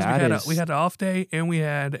 games. 'Cause we had an off day and we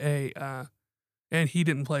had and he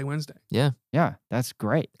didn't play Wednesday. Yeah. Yeah, that's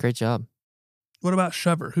great. Great job. What about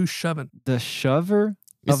Shover? Who's shoving? The shover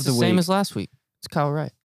It's of the the same week. as last week. It's Kyle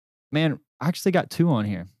Wright. Man, I actually got 2 on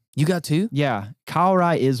here. You got 2? Yeah, Kyle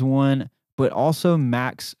Wright is one, but also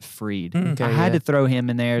Max Fried. Okay, I had yeah. to throw him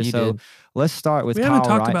in there. You So did. let's start with We Kyle haven't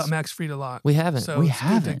talked Wright's- about Max Fried a lot. We haven't. So We it's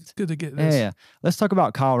haven't. Good to get this. Yeah. Let's talk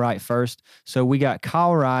about Kyle Wright first. So we got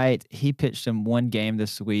Kyle Wright. He pitched in 1 game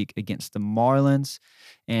this week against the Marlins,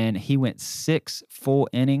 and he went 6 full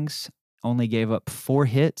innings, only gave up 4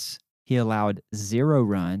 hits. He allowed 0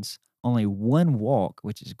 runs, only 1 walk,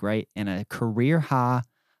 which is great, and a career high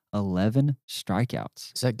 11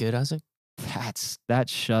 strikeouts. Is that good, Isaac?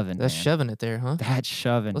 That's shoving. That's man. shoving it there, huh? That's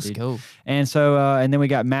shoving. Let's dude. go. And so, and then we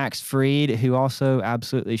got Max Fried, who also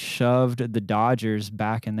absolutely shoved the Dodgers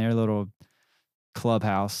back in their little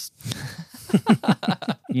clubhouse.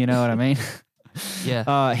 You know what I mean?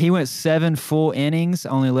 Yeah. He went 7 full innings,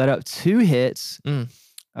 only let up 2 hits,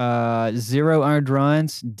 0 earned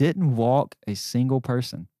runs, didn't walk a single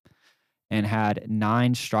person, and had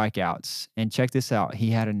 9 strikeouts. And check this out.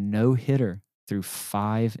 He had a no-hitter through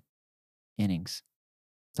 5 innings.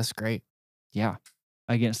 That's great. Yeah.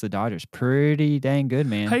 Against the Dodgers. Pretty dang good,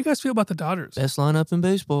 man. How you guys feel about the Dodgers? Best lineup in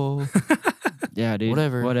baseball. Yeah, dude.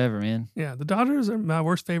 Whatever. Man. Yeah, the Dodgers are my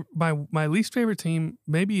worst favorite, my least favorite team,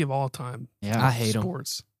 maybe of all time. Yeah. I hate them.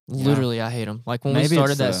 Sports. Literally, I hate them. Like when Maybe we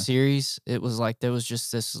started it's that the- series, it was like there was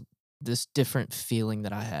just this different feeling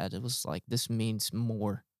that I had. It was like this means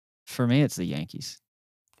more. For me, it's the Yankees.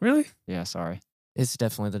 Really? Yeah, sorry. It's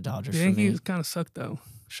definitely the Dodgers The for me. Yankees kind of suck though.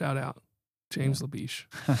 Shout out, James LaBiche.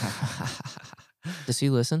 Does he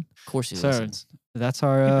listen? Of course he So listens. that's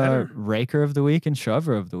our better. raker of the week and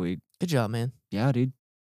shover of the week. Good job, man. Yeah, dude.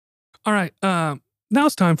 All right. Now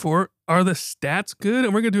it's time for Are the Stats Good?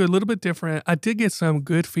 And we're going to do a little bit different. I did get some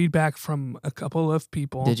good feedback from a couple of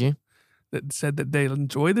people Did you? that said that they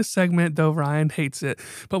enjoy this segment, though Ryan hates it.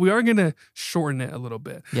 But we are going to shorten it a little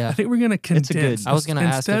bit. I Yeah. think we're going to It's a good- condense. I was going to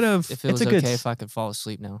ask instead of if it was It's a good okay s- if I could fall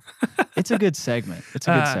asleep now. It's a good segment. It's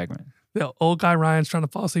a good segment. the old guy Ryan's trying to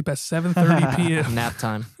fall asleep at 7:30 p.m. Nap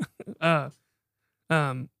time.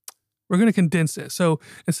 We're going to condense it. So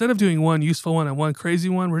instead of doing one useful one and one crazy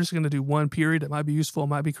one, we're just going to do one period that might be useful,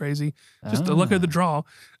 might be crazy. Just to look at the draw.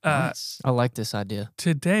 Nice. I like this idea.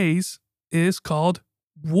 Today's is called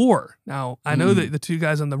War. Now, I know that the 2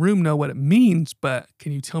 guys in the room know what it means, but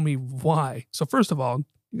can you tell me why? So first of all,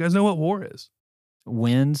 you guys know what war is.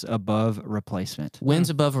 Wins above replacement. Wins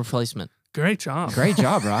above replacement. Great job. Great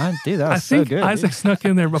job, Ryan. Dude, that was I so think good. Isaac dude. snuck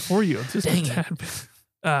in there before you. Just Dang a it. tad bit.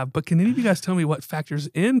 But can any of you guys tell me what factors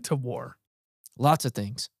into war? Lots of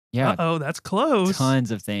things. Yeah, Uh-oh, that's close.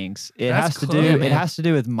 tons of things. It That's has to close. do. Yeah, It man. has to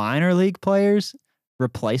do with minor league players,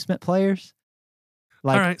 replacement players.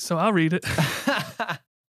 Like, All right, so I'll read it.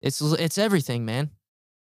 It's everything, man.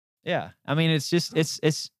 yeah. I mean, it's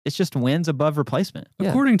just wins above replacement. Yeah.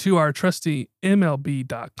 According to our trusty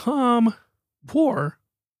MLB.com, WAR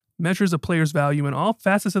measures a player's value in all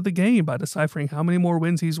facets of the game by deciphering how many more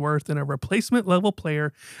wins he's worth than a replacement level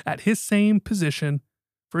player at his same position.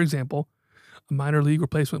 For example, a minor league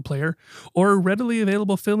replacement player or a readily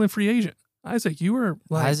available fill-in free agent. Isaac, you were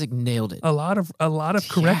like Isaac nailed it. a lot of Yeah,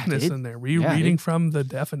 correctness dude. in there. Were you Yeah, reading dude. from the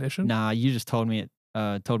definition? Nah, you just told me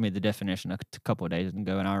it. Told me the definition a couple of days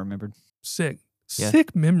ago, and I remembered. Sick. Yeah.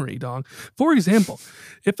 Sick memory, dog. For example,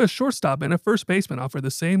 if a shortstop and a first baseman offer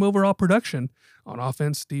the same overall production on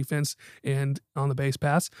offense, defense, and on the base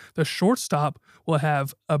paths, the shortstop will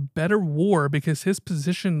have a better WAR because his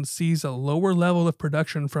position sees a lower level of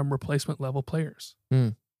production from replacement level players. Hmm.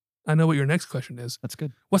 I know what your next question is. That's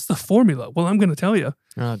good. What's the formula? Well, I'm going to tell you.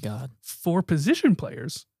 Oh, God. For position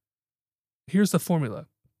players, here's the formula.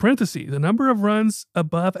 Parenthesis, the number of runs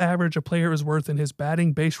above average a player is worth in his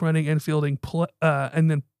batting, base running, and fielding, and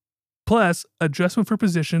then plus adjustment for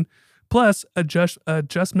position, plus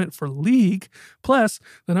adjustment for league, plus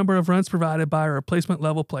the number of runs provided by a replacement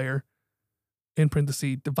level player, in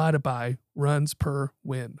parenthesis, divided by runs per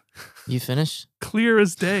win. You finished? Clear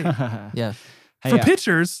as day. Yeah. Hey, For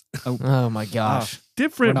pitchers, Oh, my gosh.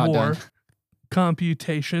 different We're not WAR done.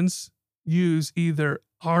 computations use either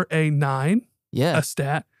RA9, Yeah. a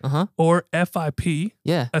stat, Uh-huh. or FIP,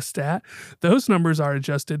 Yeah. a stat. Those numbers are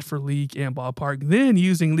adjusted for league and ballpark. Then,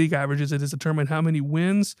 using league averages, it is determined how many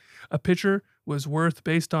wins a pitcher was worth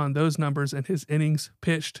based on those numbers and his innings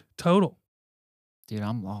pitched total. Dude,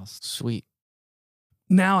 I'm lost. Sweet.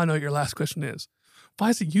 Now I know what your last question is. Why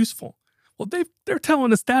is it useful? Well, they're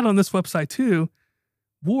telling us that on this website too.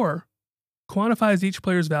 WAR quantifies each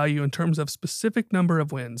player's value in terms of specific number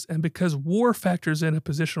of wins, and because WAR factors in a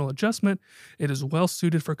positional adjustment, it is well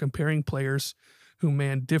suited for comparing players who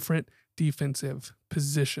man different defensive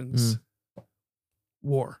positions.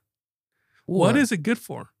 WAR. What is it good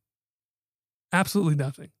for? Absolutely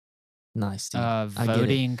nothing. Nice, dude.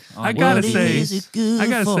 Voting. I gotta on say- movies. I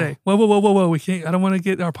gotta say, whoa. We can't. I don't want to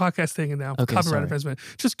get our podcast taken down. Okay, Copyright sorry. infringement.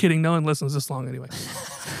 Just kidding. No one listens this long anyway.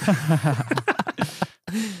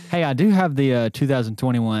 Hey, I do have the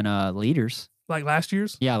 2021 leaders. Like last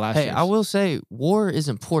year's. Yeah, last Hey, year's. I will say WAR is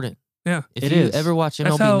important. Yeah. If It you is. ever watch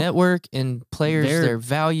That's MLB how- Network and players, They're- their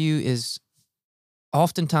value is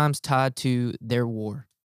oftentimes tied to their WAR.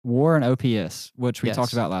 WAR and OPS, which we Yes.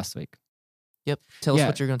 talked about last week. Yep. Tell us Yeah.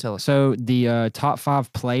 what you're going to tell us. So the top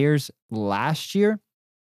 5 players last year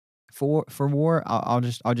for WAR, I'll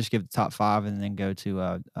just give the top 5 and then go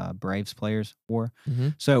to Braves players WAR.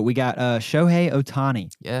 Mhm. So we got Shohei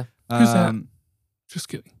Ohtani. Yeah. Who's that? Just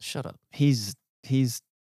kidding. Shut up. He's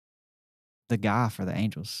the guy for the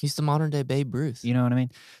Angels. He's the modern day Babe Ruth. You know what I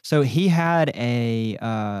mean? So he had an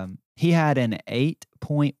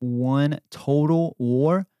 8.1 total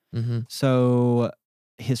WAR. Mm-hmm. So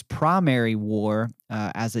his primary WAR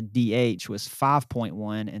as a DH was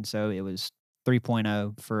 5.1, and so it was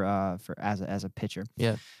 3.0 for as a pitcher.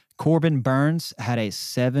 Yeah. Corbin Burns had a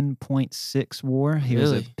 7.6 WAR. He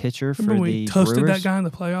was a Really? pitcher Remember for when the we toasted Brewers. that guy in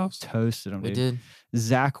the playoffs? Toasted him, We dude. did.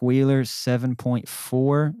 Zach Wheeler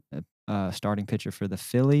 7.4, starting pitcher for the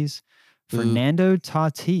Phillies. Ooh. Fernando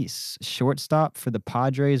Tatis, shortstop for the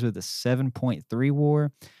Padres with a 7.3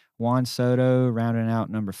 WAR. Juan Soto rounding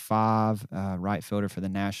out number 5, right fielder for the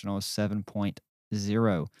Nationals,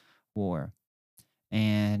 7.0 WAR.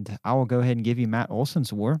 And I will go ahead and give you Matt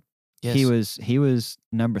Olson's WAR. Yes. He was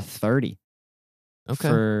number 30 okay.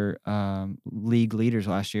 for league leaders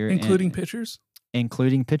last year, Including and- pitchers.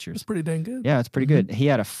 including That's pitchers. pretty dang good. Yeah, it's pretty Mhm. good. He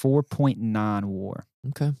had a 4.9 WAR.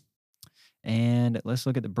 Okay. And let's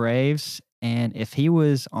look at the Braves. And if he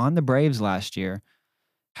was on the Braves last year,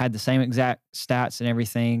 had the same exact stats and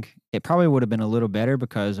everything, it probably would have been a little better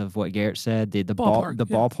because of what Garrett said, the Ballpark, yeah.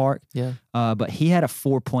 ballpark. Yeah. But he had a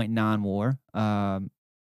 4.9 WAR.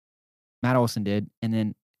 Matt Olson did. And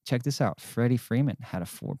then check this out. Freddie Freeman had a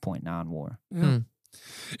 4.9 WAR. Yeah.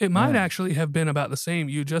 It might Yeah. actually have been about the same.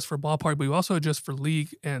 You adjust for ballpark, but you also adjust for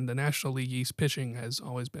league, and the National League East pitching has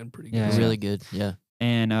always been pretty good. Yeah, Really good. Yeah.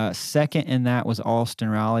 And second in that was Austin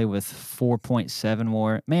Riley with 4.7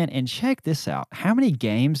 WAR. Man, and check this out. How many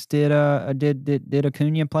games did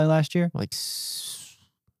Acuna play last year? Like,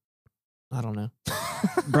 I don't know.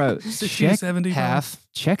 Bro, 60, check 70. Half.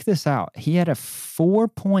 check this out. He had a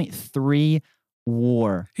 4.3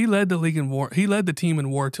 WAR. He led the league in WAR. He led the team in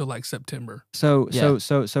WAR till like September. So Yeah.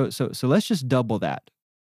 so let's just double that.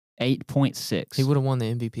 8.6. He would have won the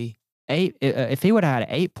MVP. If he would have had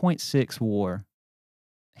an 8.6 WAR,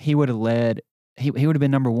 he would have led. He would have been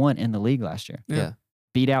number 1 in the league last year. Yeah. Yeah.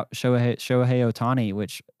 Beat out Shohei Ohtani,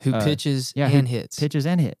 which Who pitches yeah, and who hits. pitches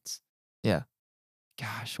and hits. Yeah.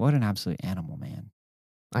 Gosh, what an absolute animal, man.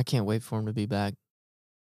 I can't wait for him to be back.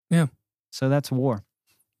 So that's WAR.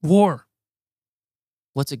 WAR.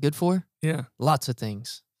 What's it good for? Yeah. Lots of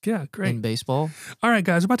things Yeah. Great. in baseball. All right,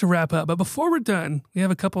 guys, we're about to wrap up. But before we're done, we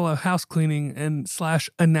have a couple of house cleaning and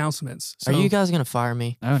 / announcements. Are you guys going to fire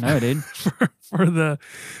me? Oh no, dude. for the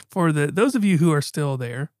those of you who are still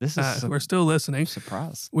there, This is who are still listening,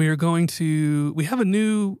 surprise. we have a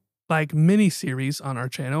new like mini series on our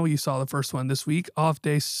channel. You saw the first one this week. Off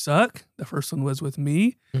Days Suck. The first one was with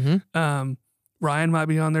me. Mm-hmm. Ryan might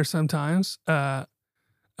be on there sometimes.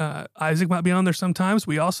 Isaac might be on there sometimes.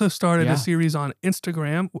 We also started Yeah. a series on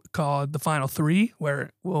Instagram called The Final Three,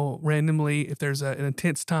 where we'll randomly, if there's an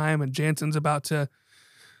intense time and Jansen's about to,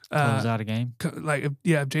 Close out a game.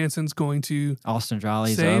 if Jansen's going to, Austin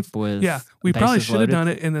Riley's save. up with yeah, we probably bases should have loaded. done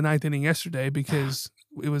it in the 9th inning yesterday because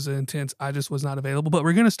it was intense. I just was not available. But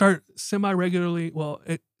we're going to start semi-regularly. Well,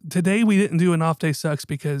 today we didn't do an Off Day Sucks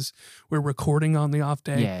because we're recording on the off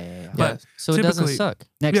day. Yeah. But Yeah. So it doesn't typically- suck.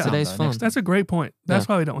 Next Yeah. time, Today's though, fun. next time. That's a great point. That's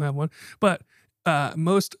why we don't have one. But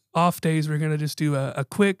most off days, we're going to just do a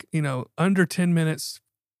quick, under 10 minutes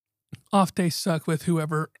Off Days Suck with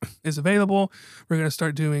whoever is available. We're going to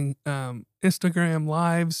start doing Instagram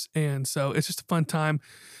lives. And so it's just a fun time.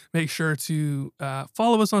 Make sure to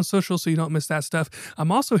follow us on social so you don't miss that stuff.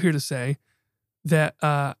 I'm also here to say that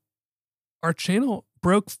our channel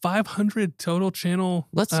broke 500 total channel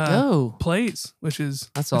Let's go plays, which is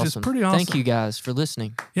awesome. Pretty awesome. Thank you guys for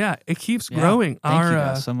listening. Yeah, it keeps growing. Thank you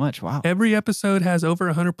guys so much. Wow. Every episode has over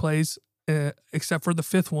 100 plays, except for the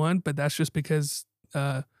fifth one, but that's just because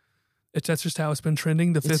that's just how it's been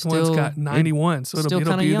trending. The fifth one's got 91, so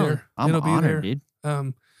it'll be young. there. I'm it'll honored, be there.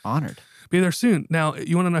 dude. Honored. Be there soon. Now,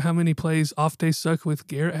 you want to know how many plays Off Days Suck with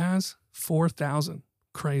Garrett has? 4,000.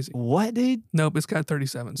 Crazy. What, dude? Nope, it's got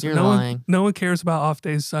 37. So You're lying. No one cares about Off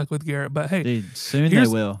Days Suck with Garrett, but hey, Dude, soon they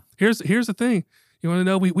will. Here's the thing. You want to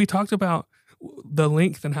know? We talked about the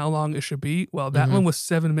length and how long it should be. Well, that one was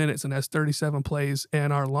 7 minutes and has 37 plays,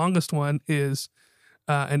 and our longest one is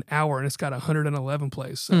an hour and it's got 111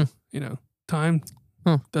 plays. So time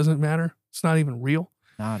doesn't matter. It's not even real.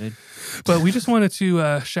 Nah, dude. But we just wanted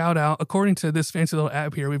to shout out, according to this fancy little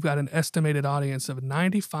app here, we've got an estimated audience of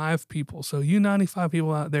 95 people. So you 95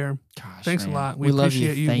 people out there, thanks a lot. We love you.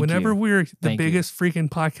 appreciate you. Thank Whenever you. we're the biggest freaking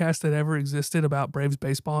podcast that ever existed about Braves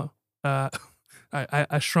baseball,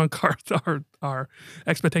 I shrunk our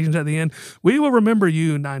expectations at the end. We will remember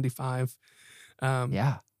you, 95.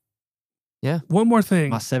 Yeah. One more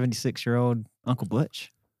thing. My 76-year-old Uncle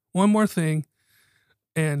Butch. One more thing.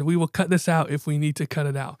 And we will cut this out if we need to cut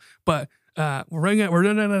it out. But we're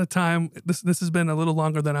running out of time. This has been a little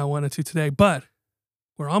longer than I wanted to today, but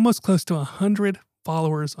we're almost close to 100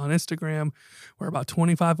 followers on Instagram. We're about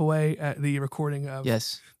 25 away at the recording of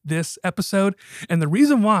this episode. And the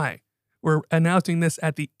reason why we're announcing this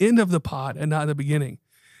at the end of the pod and not the beginning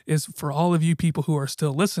is for all of you people who are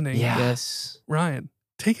still listening. Yeah. Yes. Ryan,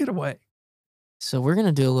 take it away. So we're going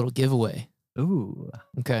to do a little giveaway. Ooh.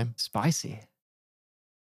 Okay. Spicy.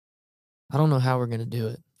 I don't know how we're going to do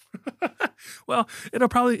it. Well,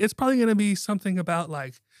 it's probably going to be something about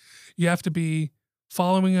like you have to be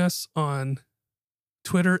following us on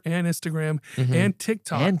Twitter and Instagram and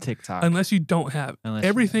TikTok. Unless you don't have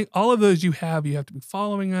everything, all of those you have to be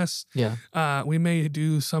following us. Yeah. We may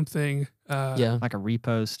do something. Like a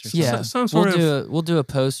repost or something. Yeah. Some sort we'll do a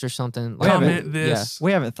post or something. Comment this. Yeah.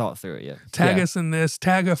 We haven't thought through it yet. Tag us in this.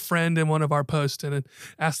 Tag a friend in one of our posts and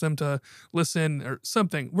ask them to listen or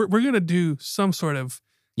something. We're going to do some sort of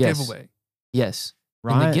giveaway. Yes.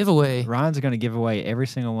 And the giveaway. Ryan's going to give away every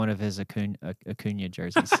single one of his Acuna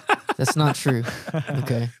jerseys. That's not true.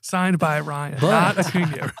 Okay. Signed by Ryan, not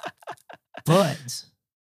Acuna. But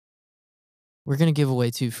we're going to give away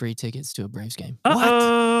 2 free tickets to a Braves game. What?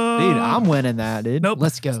 Dude, I'm winning that, dude. Nope.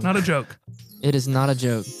 Let's go. It's not a joke. It is not a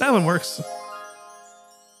joke. That one works.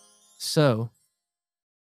 So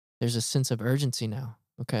there's a sense of urgency now.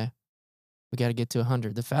 Okay. We got to get to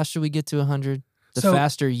 100. The faster we get to 100, the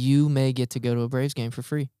faster you may get to go to a Braves game for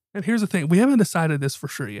free. And here's the thing. We haven't decided this for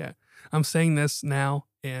sure yet. I'm saying this now,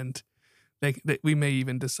 and we may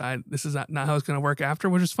even decide this is not how it's going to work after,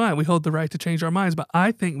 which is fine. We hold the right to change our minds, but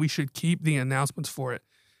I think we should keep the announcements for it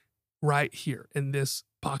right here in this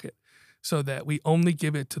pocket so that we only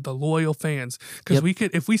give it to the loyal fans. Because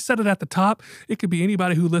if we set it at the top, it could be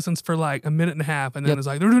anybody who listens for like a minute and a half and then it's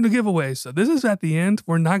like, they're doing a giveaway. So this is at the end.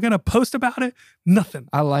 We're not going to post about it. Nothing.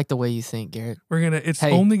 I like the way you think, Garrett. It's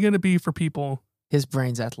only going to be for people. His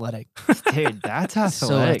brain's athletic. Dude, that's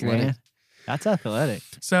athletic, man. That's athletic.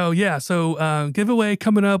 So giveaway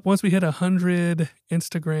coming up once we hit 100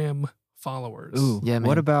 Instagram followers. Ooh, yeah, man.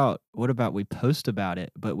 What about we post about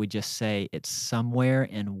it, but we just say it's somewhere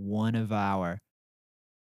in one of our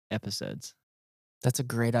episodes? That's a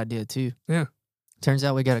great idea too. Yeah. Turns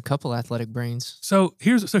out we got a couple athletic brains. So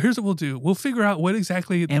here's what we'll do. We'll figure out what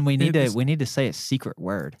exactly. And we need to say a secret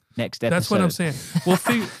word next episode. That's what I'm saying.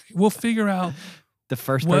 We'll figure out. The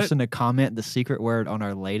first person to comment the secret word on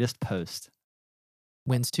our latest post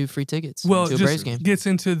wins 2 free tickets. Well, to a just Braves game. Gets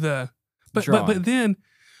into the but then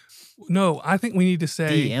no, I think we need to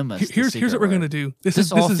say DM us here's what we're gonna do. This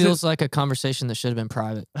all feels like a conversation that should have been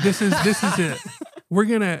private. This is it.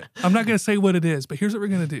 I'm not gonna say what it is, but here's what we're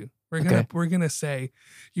gonna do. We're gonna say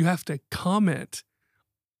you have to comment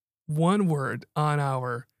one word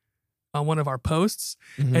on one of our posts,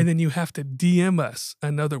 and then you have to DM us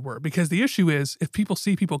another word. Because the issue is, if people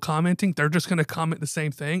see people commenting, they're just going to comment the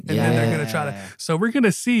same thing, and then they're going to try to. So we're going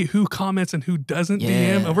to see who comments and who doesn't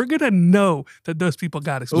DM, and we're going to know that those people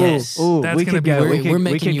got it. Yes. Ooh, that's going to be. We're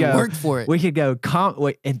making you work for it. We could go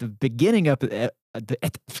at the beginning of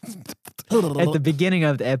at the beginning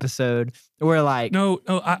of the episode. We're like, no,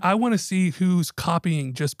 I want to see who's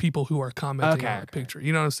copying just people who are commenting on the picture.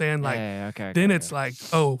 You know what I'm saying? Like, then it's like,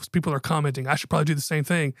 oh, people are commenting. I should probably do the same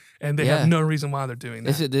thing, and they have no reason why they're doing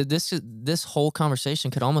that. This whole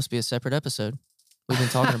conversation could almost be a separate episode. We've been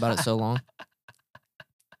talking about it so long.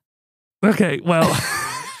 Okay, well,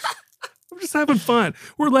 we're just having fun.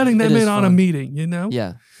 We're letting them in on a meeting, you know?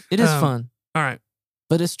 Yeah, it is fun. All right.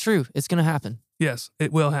 But it's true. It's going to happen. Yes,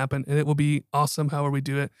 it will happen, and it will be awesome however we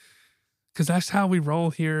do it, because that's how we roll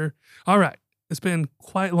here. All right. It's been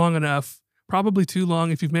quite long enough, probably too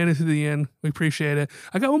long. If you've made it to the end, we appreciate it.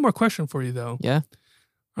 I got one more question for you, though. Yeah?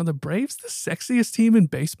 Are the Braves the sexiest team in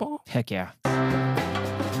baseball? Heck yeah.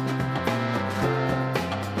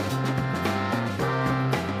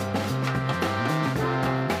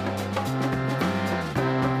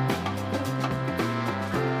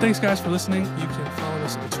 Thanks, guys, for listening. You can follow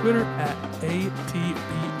us on Twitter at ATBGPod.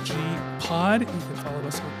 You can follow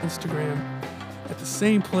us on Instagram at the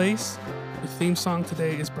same place. The theme song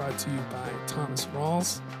today is brought to you by Thomas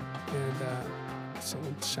Rawls. And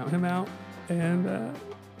someone shout him out. And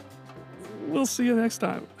we'll see you next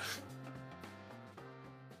time.